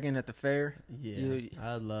dragon at the fair. Yeah,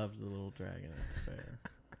 I love the little dragon at the fair.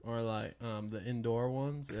 Or like the indoor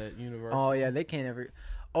ones at Universal. Oh yeah, they can't ever.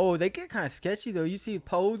 Oh, they get kind of sketchy though. You see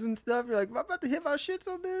pose and stuff. You're like, am I about to hit my shits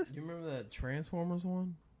on this? You remember that Transformers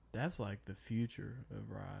one? That's like the future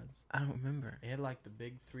of rides. I don't remember. It had like the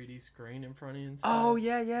big 3D screen in front of you and stuff. Oh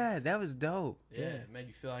yeah, that was dope. Yeah, it made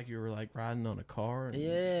you feel like you were like riding on a car. And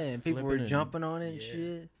and people were jumping on it and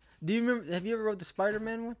shit. Do you remember? Have you ever rode the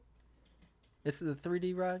Spider-Man one? It's the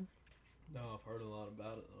 3D ride. No, I've heard a lot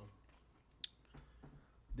about it though.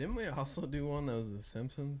 Didn't we also do one that was The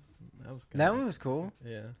Simpsons? That one was cool.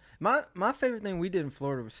 Yeah. My favorite thing we did in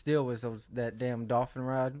Florida was that damn dolphin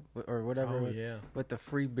ride or whatever it was. Yeah. With the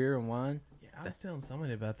free beer and wine. Yeah, I was telling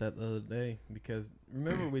somebody about that the other day because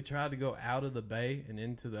remember we tried to go out of the bay and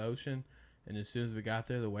into the ocean, and as soon as we got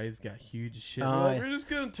there, the waves got huge as shit. We're just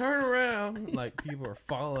gonna turn around. Like people are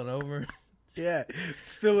falling over. Yeah,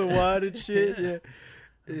 spilling wine and shit.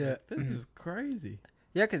 Yeah. Like, this is crazy.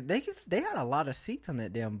 Yeah, because they had a lot of seats on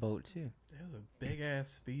that damn boat, too. It was a big-ass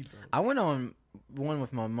speedboat. I went on one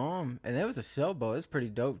with my mom, and it was a sailboat. It was pretty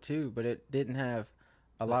dope, too, but it didn't have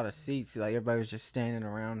a lot of seats. Like, everybody was just standing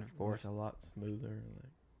around, of course. Like a lot smoother.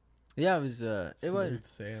 Like yeah, it was... it was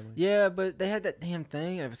sailing. Yeah, but they had that damn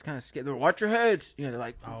thing, and it was kind of scary. They were, watch your heads! You know,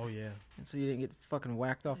 like... Oh, yeah. So you didn't get fucking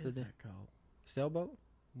whacked off What is that called? Sailboat?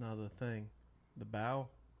 No, the thing. The bow.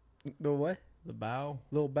 The what? The bow.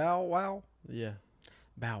 Little bow wow? Yeah.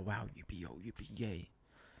 Bow wow, yippee yo, yippee yay.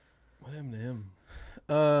 What happened to him?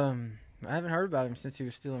 I haven't heard about him since he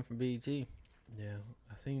was stealing from BET. Yeah,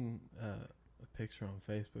 I seen a picture on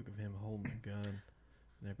Facebook of him holding a gun,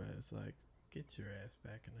 and everybody's like, "Get your ass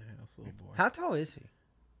back in the house, little boy." How tall is he?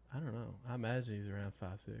 I don't know. I imagine he's around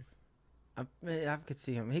 5'6". I could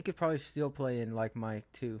see him. He could probably still play in like Mike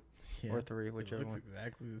 2 or 3, whichever looks one.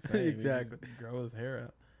 exactly the same. Exactly. He just grow his hair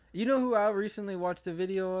out. You know who I recently watched a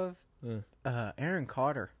video of? Aaron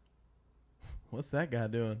Carter. What's that guy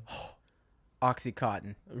doing?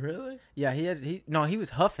 Oxycontin. Really? Yeah, he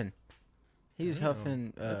was huffing. He was Damn.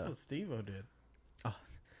 huffing. That's what Steve-O did.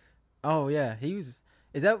 Oh yeah, he was.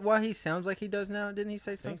 Is that why he sounds like he does now? Didn't he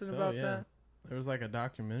say Think something so, about yeah. that? There was like a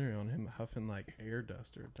documentary on him huffing like air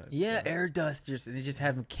duster type Yeah, stuff. air dusters, and they just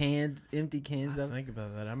have empty cans I of. think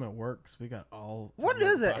about that. I'm at work, so we got all. What like,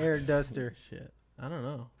 is an air boxes duster? and Shit, I don't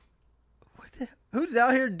know. Who's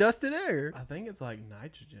out here dusting air? I think it's like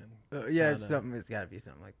nitrogen Yeah, it's kinda. something. It's got to be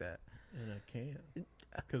something like that. in a can.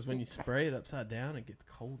 Because when you spray it upside down, it gets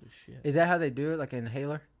cold as shit. Is that how they do it? Like an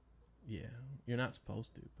inhaler? Yeah, you're not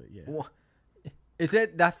supposed to, but yeah, Wha- Is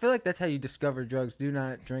that? I feel like that's how you discover drugs. Do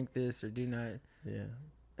not drink this or do not. yeah,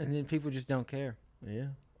 And then people just don't care. yeah.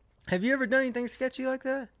 Have you ever done anything sketchy like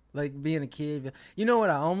that? Like being a kid? You know what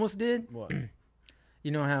I almost did? What?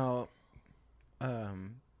 You know how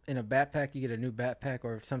in a backpack you get a new backpack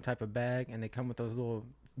or some type of bag and they come with those little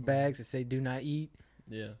bags that say do not eat?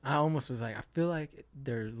 Yeah. I almost was like, I feel like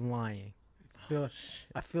they're lying.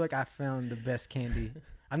 I feel like I found the best candy.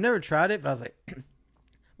 I've never tried it, but I was like,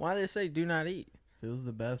 why do they say do not eat? If it was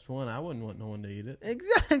the best one, I wouldn't want no one to eat it.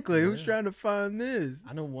 Exactly. Who's Yeah. trying to find this?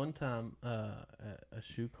 I know one time at a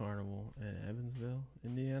shoe carnival in Evansville,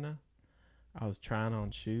 Indiana, I was trying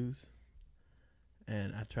on shoes,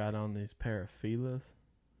 and I tried on these pair of Fila's.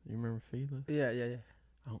 You remember Fila's? Yeah.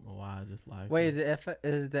 I don't know why I just like. Wait, is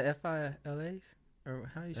it the FILAs or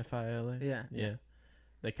how you? FILA? Yeah. Yeah.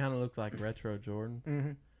 They kind of look like retro Jordan,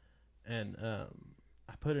 Mm-hmm. and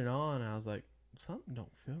I put it on, and I was like, something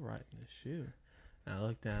don't feel right in this shoe. And I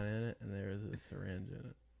looked down in it, and there was a syringe in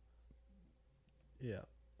it. Yeah.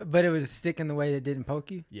 But it was sticking the way it didn't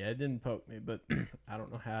poke you. Yeah, it didn't poke me, but I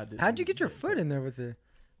don't know how it did. How'd you get your foot in there with it?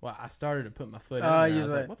 Well, I started to put my foot in Oh, there. And you I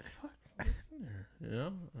was like- like, what the fuck is in there? You know?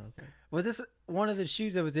 And I was like, Was this one of the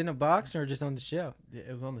shoes that was in a box or just on the shelf? yeah,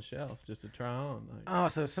 it was on the shelf just to try on. Like, Oh,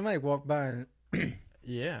 so somebody walked by and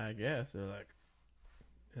yeah, I guess. They're like,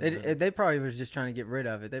 and then, they probably was just trying to get rid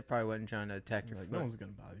of it. They probably wasn't trying to attack your like, foot. no one's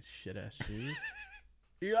going to buy these shit ass shoes.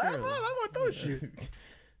 You're like, Surely. Mom, I want those Yeah. shoes.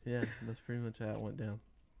 Yeah, that's pretty much how it went down.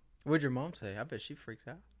 What'd your mom say? I bet she freaks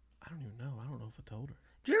out. I don't even know. I don't know if I told her.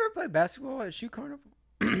 Did you ever play basketball at Shoe Carnival?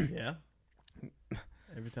 Yeah.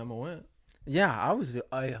 Every time I went. Yeah, I was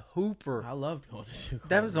a hooper. I loved going to shoe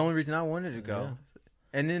That was the carnival. only reason I wanted to go. Yeah.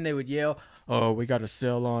 And then they would yell, "Oh, we got a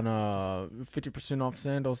sale on 50% off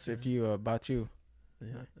sandals if you buy two." Yeah,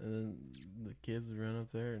 and then the kids would run up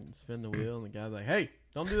there and spin the wheel, and the guy's like, "Hey,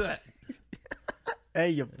 don't do that." Hey,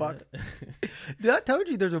 you fuck! I told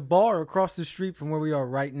you there's a bar across the street from where we are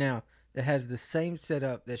right now that has the same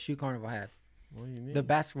setup that Shoe Carnival had. What do you mean? The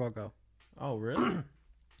basketball go. Oh, really?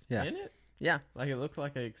 Yeah. In it? Yeah. Like it looks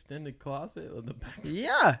like an extended closet with the back.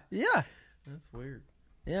 Yeah. That's weird.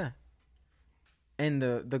 Yeah. And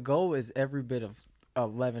the goal is every bit of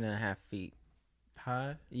 11 and a half feet.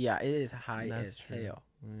 High? Yeah, it is high That's as true. hell.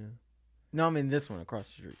 Yeah. No, I mean this one across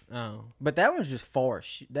the street. Oh. But that one's just far.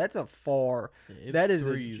 That's a far. It's That is a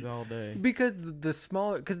breeze all day. Because the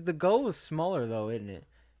smaller, because the goal is smaller though, isn't it?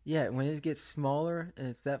 Yeah, when it gets smaller and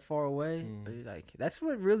it's that far away, like that's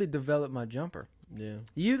what really developed my jumper. Yeah.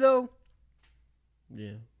 You though,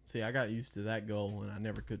 Yeah. See, I got used to that goal, and I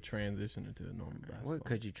never could transition into a normal basketball. what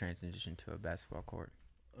could you transition to a basketball court?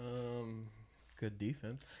 Good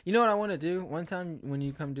defense. You know what I want to do? One time when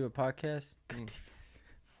you come do a podcast,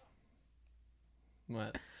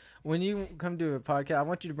 What? when you come do a podcast, I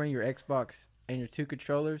want you to bring your Xbox and your two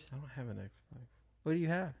controllers. I don't have an Xbox. What do you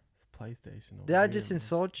have? It's a PlayStation. over Did I here, just man.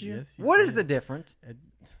 insult you? Yes, you What is did. the difference?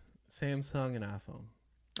 Samsung and iPhone.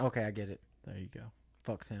 Okay, I get it. There you go.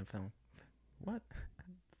 Fuck Samsung. What?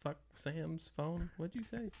 Fuck Sam's phone? What'd you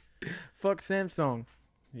say? Fuck Samsung.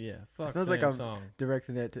 Yeah, fuck Feels like I'm- Samsung.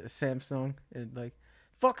 Directing that to Samsung and like,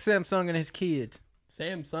 fuck Samsung and his kids.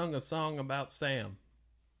 Sam sung a song about Sam.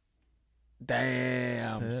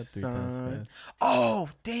 Damn, Say that 3 times son. fast. Oh,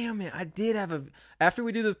 damn it. I did have a... After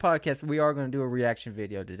we do this podcast, we are going to do a reaction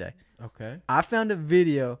video today. Okay. I found a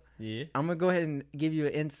video. Yeah. I'm going to go ahead and give you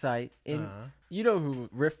an insight. In, You know who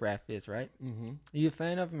Riff Raff is, right? Mm-hmm. You a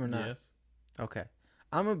fan of him or not? Yes. Okay.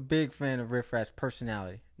 I'm a big fan of Riff Raff's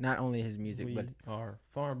personality. Not only his music, We but... are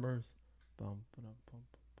farmers. Bum, ba-dum, bum.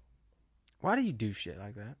 Why do you do shit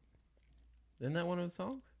like that? Isn't that one of the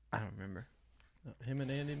songs? I don't remember. Him and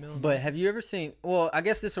Andy Millen. But have you ever seen... Well, I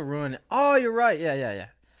guess this will ruin it. Oh, you're right. Yeah.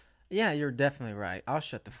 Yeah, you're definitely right. I'll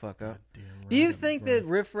shut the fuck up. Goddamn Do you right, think bro. that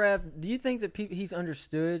Riff Raff... Do you think that he's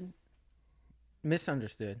understood...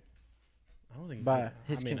 Misunderstood? I don't think he's by doing-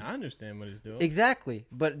 his I mean, com- I understand what he's doing. Exactly.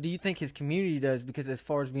 But do you think his community does? Because as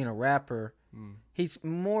far as being a rapper, he's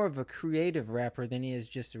more of a creative rapper than he is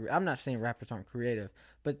just a... I'm not saying rappers aren't creative,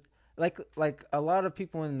 but like a lot of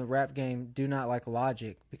people in the rap game do not like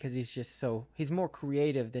Logic because he's more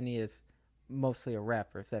creative than he is mostly a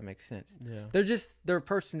rapper, if that makes sense. Yeah. They're just their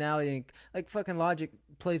personality, like fucking Logic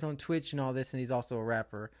plays on Twitch and all this, and he's also a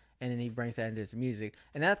rapper, and then he brings that into his music.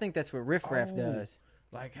 And I think that's what Riff Raff does.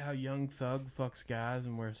 Like how Young Thug fucks guys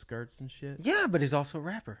and wears skirts and shit. Yeah, but he's also a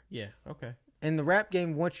rapper. Yeah. Okay. And the rap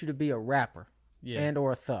game wants you to be a rapper. Yeah. And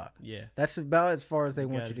or a thug. Yeah. That's about as far as they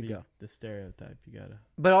want you to be go. The stereotype. You gotta.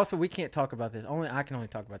 But also, we can't talk about this. I can only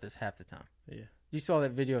talk about this half the time. Yeah. You saw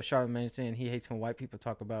that video of Charlamagne saying he hates when white people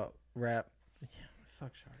talk about rap. Yeah.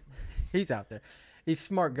 Fuck Charlamagne. He's out there. He's a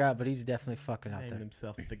smart guy, but he's definitely fucking out Named there.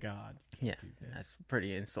 himself the god. Yeah, Do that. that's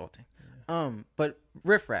pretty insulting. Yeah. But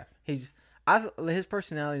Riff Raff, his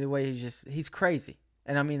personality, the way he's crazy,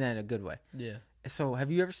 and I mean that in a good way. Yeah. So, have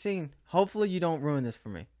you ever seen? Hopefully, you don't ruin this for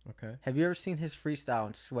me. Okay. Have you ever seen his freestyle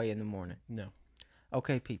on Sway in the Morning? No.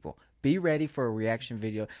 Okay, people, be ready for a reaction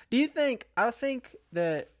video. Do you think? I think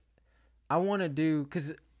that I want to do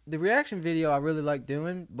because the reaction video I really like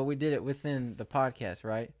doing, but we did it within the podcast,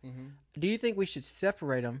 right? Mm-hmm. Do you think we should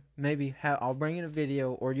separate them? Maybe I'll bring in a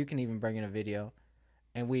video, or you can even bring in a video,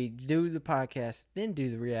 and we do the podcast, then do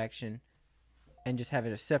the reaction, and just have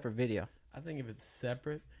it a separate video. I think if it's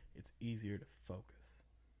separate, it's easier to focus.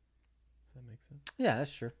 Does that make sense? Yeah,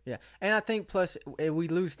 that's true. Yeah, and I think plus we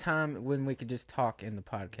lose time when we could just talk in the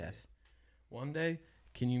podcast. One day,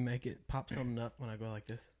 can you make it pop something up when I go like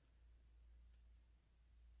this?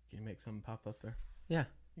 Can you make something pop up there? Yeah.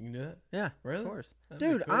 You can do that? Yeah, Really? of course. That'd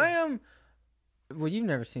be Dude, cool. I am. Well, you've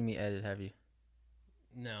never seen me edit, have you?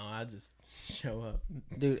 No, I just show up.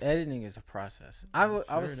 Dude, editing is a process. I was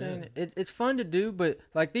Sure it saying is. it's fun to do, but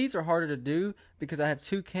like these are harder to do because I have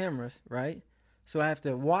two cameras, right? So I have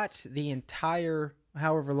to watch the entire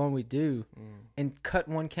however long we do and cut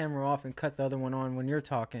one camera off and cut the other one on when you're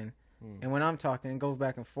talking. And when I'm talking, it goes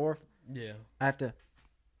back and forth. Yeah. I have to,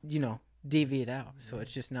 deviate out. So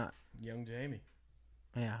it's just not. Young Jamie.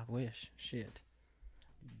 Yeah, I wish. Shit.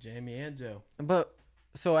 Jamie and Joe. But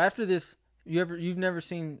so after this, you've never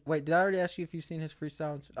seen? Wait, did I already ask you if you've seen his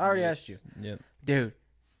freestyles? I already asked you, Yep. dude.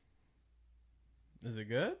 Is it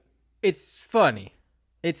good? It's funny.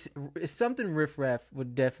 It's something Riff Raff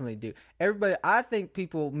would definitely do. Everybody, I think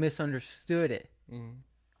people misunderstood it. Mm-hmm.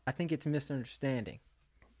 I think it's misunderstanding.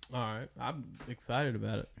 All right. I'm excited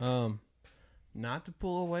about it. Not to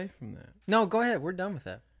pull away from that, No, go ahead. We're done with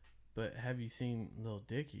that. but have you seen Lil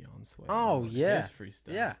Dicky on Sway? Oh, yeah. His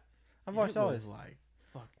freestyle. Yeah, I've watched all this. Like,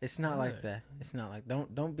 fuck. It's not like good. that. It's not like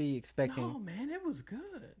don't be expecting. No, man, it was good.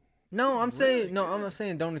 No, I'm really saying no. good. I'm not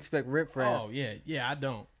saying don't expect Riff Raff. Oh yeah, I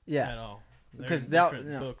don't. Yeah. At all. They're Because different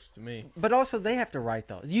no. books to me. But also they have to write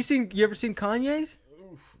though. You ever seen Kanye's?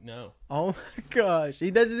 Oof, no. Oh my gosh,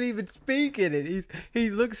 he doesn't even speak in it. He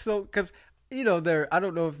looks so because they're. I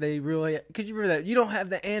don't know if they really. Could you remember that? You don't have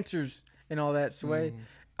the answers and all that Sway.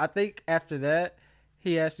 I think after that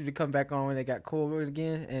he asked you to come back on when they got cool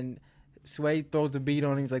again, and Sway throws a beat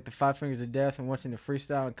on him. He's like the 5 Fingers of Death and wants him to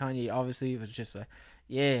freestyle. And Kanye obviously was just like,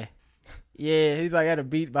 yeah. He's like had a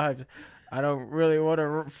beat behind him. I don't really want to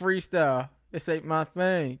freestyle. This ain't my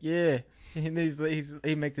thing. Yeah. And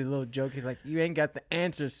he makes a little joke. He's like, you ain't got the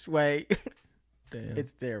answers, Sway. Damn.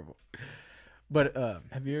 It's terrible. But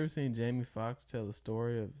Have you ever seen Jamie Foxx tell the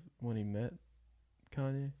story of when he met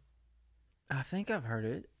Kanye? I think I've heard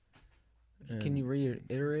it. Can And- you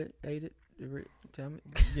reiterate it? Tell me.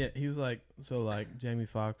 Yeah, he was like, Jamie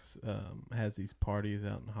Foxx has these parties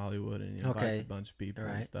out in Hollywood, and he invites Okay. a bunch of people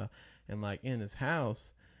Right. and stuff. And like in his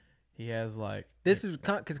house, he has like This is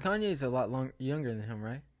because Kanye's a lot younger than him,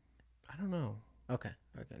 right? I don't know. Okay,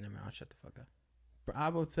 never mind. I'll shut the fuck up. I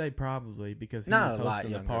would say probably because he Not was a lot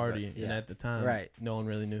hosting the younger, party, but yeah. and at the time, Right. no one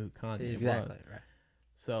really knew who Kanye Exactly, was. right.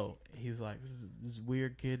 So he was like, this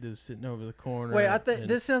weird kid that's sitting over the corner. Wait, I think and-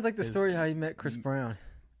 this sounds like the his- story how he met Chris m- Brown.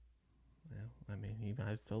 Well, I mean, he might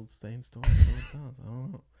have told the same story several times. I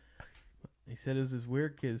don't know. He said it was this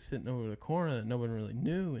weird kid sitting over the corner that no one really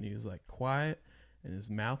knew, and he was like quiet, and his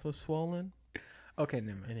mouth was swollen, Okay,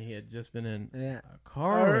 never mind. and he had just been in Yeah. a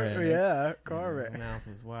car wreck. Yeah, and car His wreck. mouth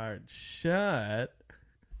was wired shut.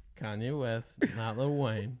 Kanye West, not Lil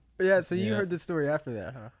Wayne. Yeah, so you Yeah. heard the story after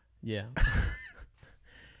that, huh? Yeah.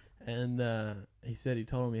 And he said he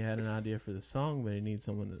told him he had an idea for the song, but he needed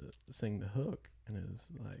someone to sing the hook. And it was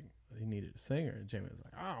like, he needed a singer. And Jamie was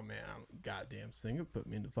like, oh, man, I'm a goddamn singer. Put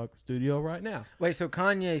me in the fucking studio right now. Wait, so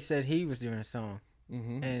Kanye said he was doing a song,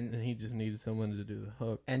 Mm-hmm. And- And he just needed someone to do the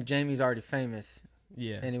hook. and Jamie's already famous,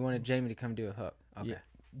 Yeah. and he wanted Jamie to come do a hook. Okay. Yeah.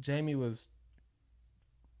 Jamie was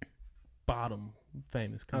bottom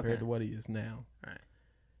famous compared Okay. to what he is now. Right.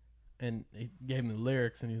 And he gave him the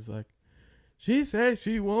lyrics, and he was like, She says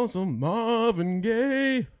she wants some Marvin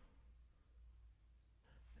Gaye.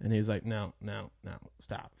 And he's like, no,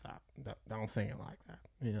 stop. Don't sing it like that.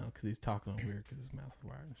 You know, because he's talking all weird because his mouth is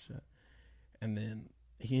wired and shit. And then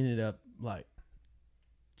he ended up, like,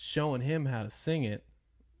 showing him how to sing it,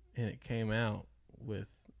 and it came out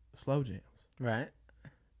with Slow Jams. Right.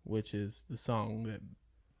 Which is the song that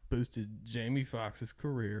boosted Jamie Foxx's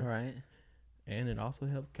career. Right. And it also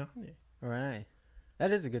helped Kanye. Right.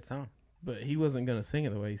 That is a good song. But he wasn't going to sing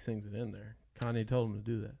it the way he sings it in there. Kanye told him to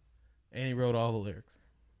do that. And he wrote all the lyrics.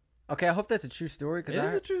 Okay, I hope that's a true story. It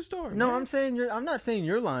is a true story. No, man. I'm not saying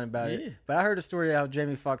you're lying about it. But I heard a story how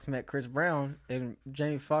Jamie Foxx met Chris Brown, and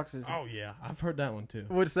Jamie Foxx was. Oh yeah, I've heard that one too.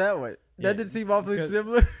 What's that one? Yeah, That didn't seem awfully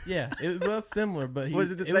similar. Yeah, it was similar, but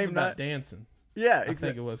Was it the it was same about night? dancing. Yeah, I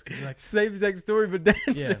think it was. 'Cause like, same exact story, but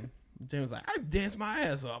dancing. yeah, Jamie was like, I danced my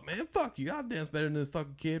ass off, man. Fuck you. I'll dance better than this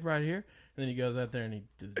fucking kid right here. And then he goes out there and he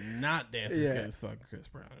does not dance as good as fucking Chris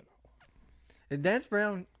Brown at all.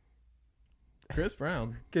 And Chris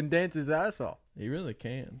Brown can dance his ass off. He really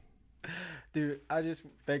can. Dude, I just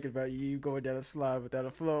thinking about you going down a slide without a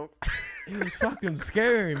float. It was fucking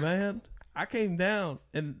scary, man. I came down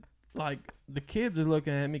and like the kids are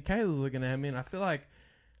looking at me, Kayla's looking at me, and I feel like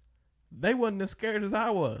they wasn't as scared as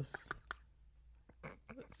I was.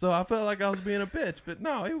 So I felt like I was being a bitch, but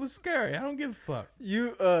no, it was scary. I don't give a fuck.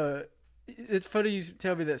 It's funny you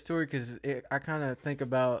tell me that story because I kind of think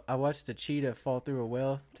about, I watched a cheetah fall through a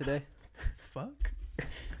well today. Fuck.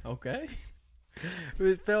 Okay.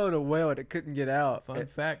 It fell in a well and it couldn't get out. Fun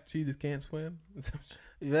fact, cheetahs can't swim.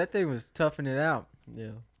 That thing was toughing it out.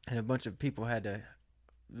 Yeah. And a bunch of people had to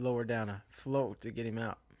lower down a float to get him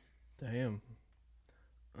out. Damn.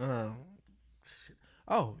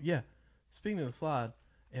 Oh, yeah. Speaking of the slide,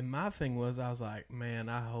 and my thing was, I was like, man,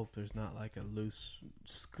 I hope there's not like a loose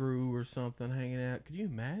screw or something hanging out. Could you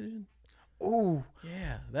imagine? Ooh.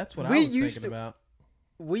 Yeah, that's what I was thinking about.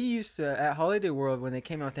 We used to, at Holiday World, when they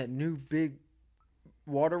came out with that new big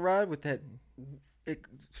water ride with that, it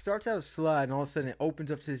starts out a slide and all of a sudden it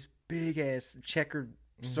opens up to this big ass checkered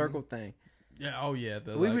circle thing. Yeah, oh yeah.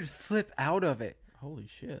 We would flip out of it. Holy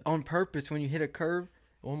shit. On purpose when you hit a curve.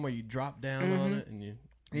 The one where you drop down on it and you...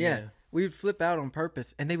 Yeah. We would flip out on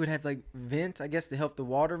purpose, and they would have like vents, I guess, to help the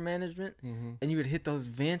water management. And you would hit those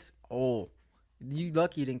vents. Oh, you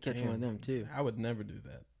lucky you didn't catch one of them too. I would never do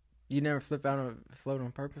that. You never flip out on a float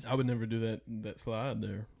on purpose? I would never do that slide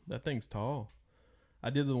there. That thing's tall. I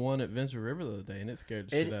did the one at Venture River the other day, and it scared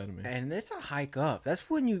the shit out of me. And it's a hike up. That's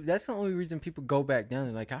the only reason people go back down.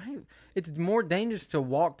 They're like, it's more dangerous to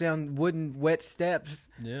walk down wooden wet steps.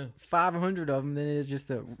 Yeah, 500 of them than it is just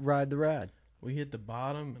to ride the ride. We hit the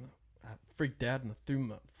bottom, and I freaked out, and I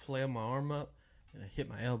flailed my arm up, and I hit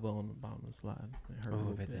my elbow on the bottom of the slide. It hurt.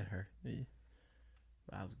 Oh, I bet that hurt. Yeah,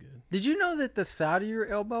 that was good. Did you know that the side of your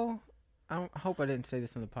elbow? I hope I didn't say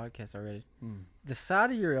this on the podcast already. The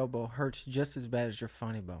side of your elbow hurts just as bad as your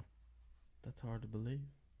funny bone. That's hard to believe.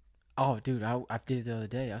 Oh, dude, I did it the other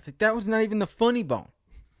day. I was like, that was not even the funny bone.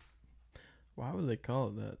 Why would they call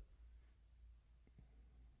it that?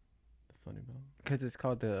 The funny bone? Because it's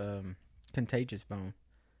called the contagious bone.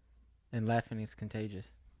 And laughing is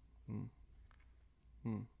contagious.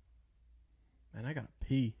 Man, I gotta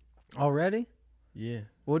pee. Already? Yeah.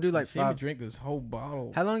 We'll do like see 5. me drink this whole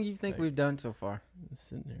bottle. How long do you think we've done so far? It's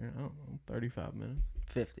sitting here, I don't know, 35 minutes.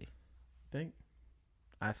 50. Think?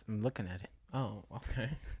 I'm looking at it. Oh, okay.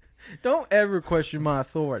 Don't ever question my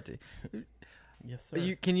authority. Yes, sir. Do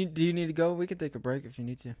you need to go? We can take a break if you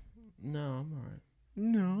need to. No, I'm all right.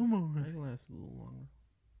 No, I'm all I right. can last a little longer.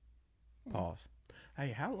 Pause.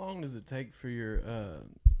 Hey, how long does it take for your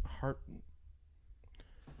heart,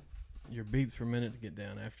 your beats per minute to get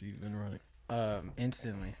down after you've been running?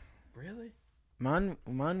 Instantly. Really? Mine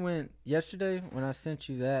went yesterday when I sent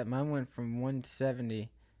you that. Mine went from 170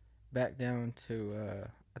 back down to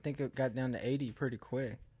I think it got down to 80 pretty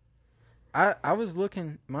quick. I was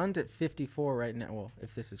looking. Mine's at 54 right now. Well,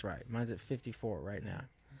 if this is right, mine's at 54 right now.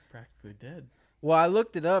 Practically dead. Well, I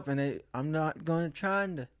looked it up and I'm not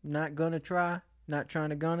trying to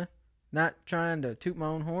toot my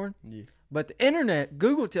own horn. Yeah. But the internet,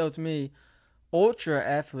 Google tells me, ultra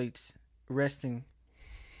athletes resting.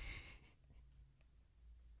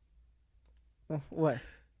 What?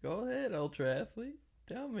 Go ahead, ultra athlete.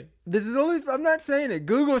 Tell me. This is only. I'm not saying it.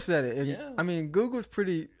 Google said it. And, Yeah. I mean, Google's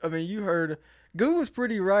pretty. I mean, you heard. Google's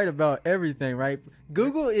pretty right about everything, right?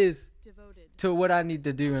 Google is devoted to what I need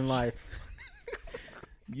to do in life.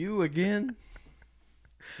 You again?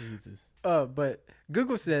 Jesus. But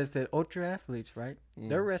Google says that ultra athletes, right?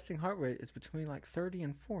 Their resting heart rate is between like 30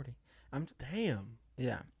 and 40. Damn.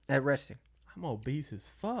 Yeah, at resting. I'm obese as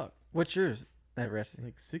fuck. What's yours? At resting.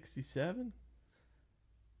 Like 67?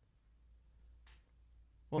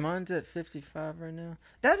 Well, mine's at 55 right now.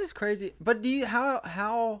 That is crazy. But do you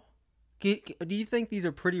do you think these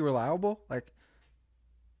are pretty reliable? Like,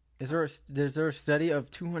 is there a study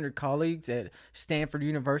of 200 colleagues at Stanford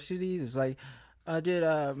University? It's like, I did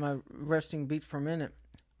my resting beats per minute.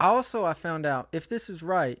 Also, I found out, if this is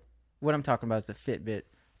right, what I'm talking about is a Fitbit.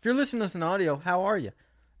 If you're listening to this in audio, how are you?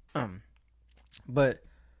 But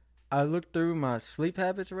I looked through my sleep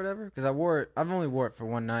habits or whatever, because I've only wore it for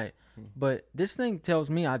one night. But this thing tells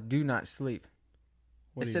me I do not sleep.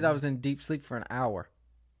 It said I was in deep sleep for an hour.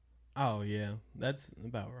 Oh, yeah. That's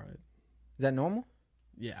about right. Is that normal?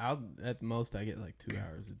 Yeah, at most I get like 2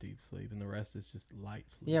 hours of deep sleep, and the rest is just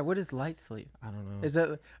light sleep. Yeah, what is light sleep? I don't know. Is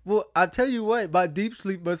that, well, I'll tell you what, my deep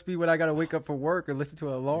sleep must be when I got to wake up for work and listen to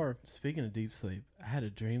an alarm. Speaking of deep sleep, I had a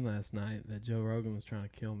dream last night that Joe Rogan was trying to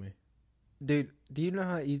kill me. Dude, do you know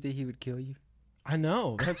how easy he would kill you? I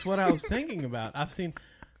know. That's what I was thinking about. I've seen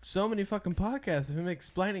so many fucking podcasts of him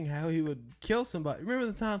explaining how he would kill somebody. Remember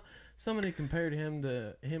the time somebody compared him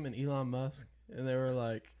and Elon Musk, and they were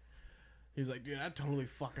like, he was like, dude, I'd totally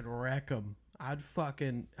fucking wreck him. I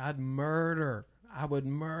would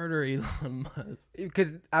murder Elon Musk.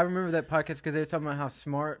 Because I remember that podcast because they were talking about how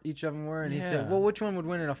smart each of them were. And he said, well, which one would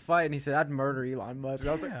win in a fight? And he said, I'd murder Elon Musk. And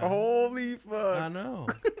I was like, holy fuck. I know.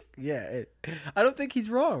 Yeah. I don't think he's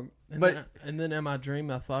wrong. And then in my dream,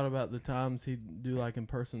 I thought about the times he'd do like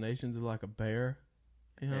impersonations of like a bear.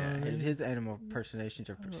 You know what I mean? His animal impersonations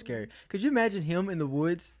are scary. Could you imagine him in the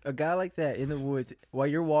woods? A guy like that in the woods while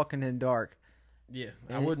you're walking in dark. Yeah,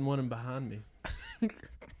 I wouldn't want him behind me.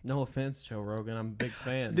 No offense, Joe Rogan. I'm a big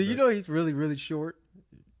fan. Do you know he's really, really short?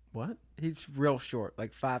 What? He's real short,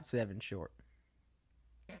 like 5'7" short.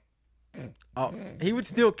 Oh, he would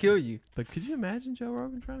still kill you. But could you imagine Joe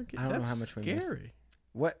Rogan trying to kill you? I don't know how much we missed. Scary.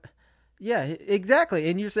 What? Yeah,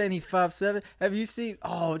 exactly. And you're saying he's 5'7"? Have you seen?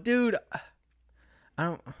 Oh, dude.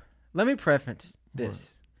 Let me preface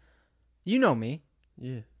this. You know me.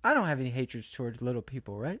 Yeah. I don't have any hatred towards little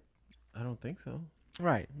people, right? I don't think so.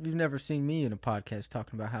 Right. You've never seen me in a podcast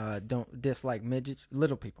talking about how I don't dislike midgets,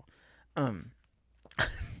 little people.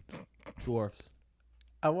 Dwarfs.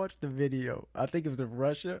 I watched a video. I think it was in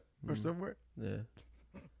Russia or somewhere. Yeah.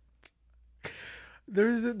 There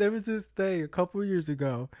was this thing a couple years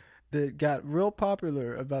ago that got real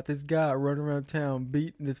popular about this guy running around town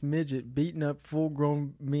beating up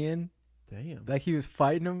full-grown men. Damn. Like he was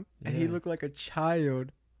fighting them, and he looked like a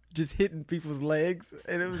child just hitting people's legs,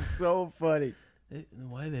 and it was so funny. The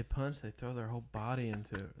way they punch, they throw their whole body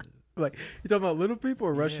into it. Like, you talking about little people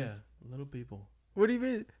or Russians? Yeah, little people. What do you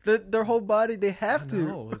mean? Their whole body, they have to.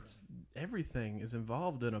 No, everything is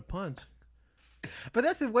involved in a punch. But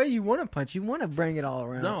that's the way you want to punch. You want to bring it all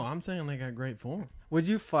around. No, I'm saying they got great form. Would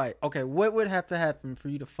you fight? Okay, what would have to happen for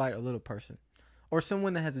you to fight a little person? Or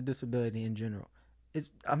someone that has a disability in general?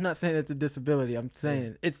 I'm not saying it's a disability. I'm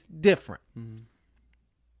saying it's different. Mm-hmm.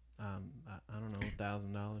 I don't know,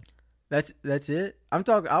 $1,000. That's it?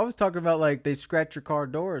 I was talking about like they scratch your car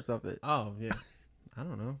door or something. Oh, yeah. I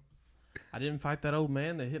don't know. I didn't fight that old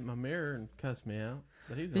man that hit my mirror and cussed me out.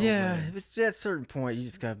 But he was an old man. It's at a certain point you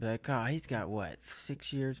just gotta be like, oh, he's got what,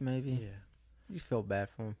 6 years maybe? Yeah. You feel bad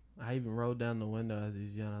for him. I even rolled down the window as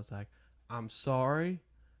he's young. I was like, I'm sorry.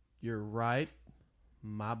 You're right.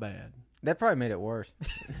 My bad. That probably made it worse.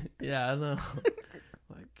 Yeah, I know.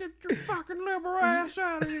 Like, get your fucking liberal ass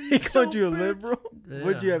out of here. He called you a liberal? Yeah.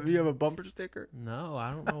 What'd you have? You have a bumper sticker? No,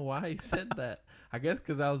 I don't know why he said that. I guess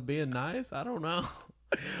because I was being nice. I don't know.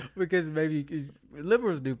 Because maybe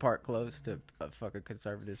liberals do park close to fucking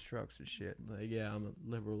conservative trucks and shit. Like, yeah, I'm a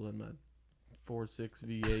liberal in my 4.6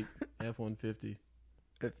 V8 F-150.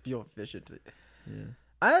 Fuel efficiency. Yeah.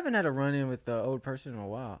 I haven't had a run-in with the old person in a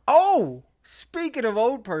while. Oh! Speaking of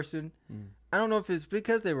old person, I don't know if it's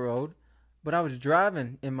because they were old, but I was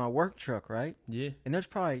driving in my work truck, right? Yeah. And there's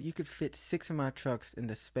probably, you could fit 6 of my trucks in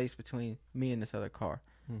the space between me and this other car.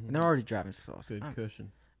 Mm-hmm. And they're already driving slow. Good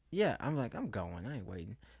cushion. Yeah, I'm like, I'm going. I ain't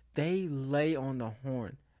waiting. They lay on the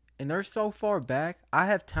horn. And they're so far back, I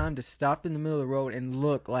have time to stop in the middle of the road and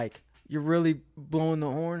look like, you're really blowing the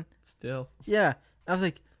horn? Still. Yeah. I was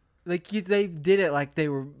like they did it like they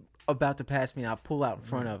were about to pass me and I pull out in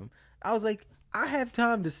front of them. I was like, I have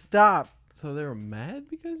time to stop. So they were mad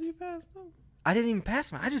because you passed them? I didn't even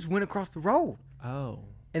pass them. I just went across the road. Oh.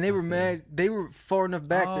 And they were mad. They were far enough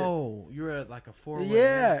back. Oh, you were at like a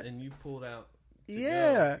 4-way and you pulled out to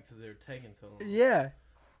go because they were taking so long. Yeah.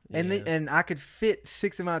 And I could fit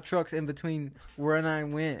 6 of my trucks in between where I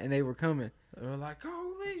went, and they were coming. They were like,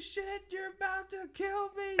 "Holy shit, you're about to kill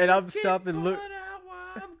me!" And I'm stopping, look.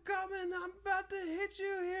 I'm coming. coming. I'm about to hit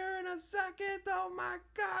you here in a second. Oh my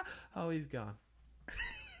God. Oh, he's gone.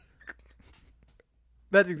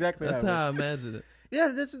 That's exactly That's how I imagine it.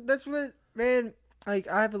 Yeah, that's what, man. Like,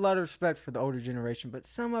 I have a lot of respect for the older generation, but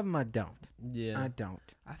some of them I don't. Yeah. I don't.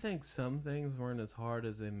 I think some things weren't as hard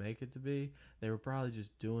as they make it to be. They were probably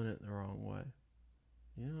just doing it the wrong way.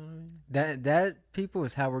 You know what I mean? That, people,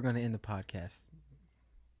 is how we're going to end the podcast.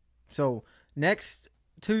 So, next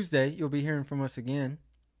Tuesday, you'll be hearing from us again.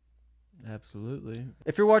 Absolutely.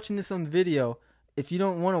 If you're watching this on video, if you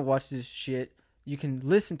don't want to watch this shit, you can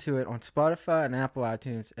listen to it on Spotify and Apple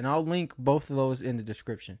iTunes, and I'll link both of those in the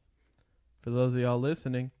description. For those of y'all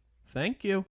listening, thank you.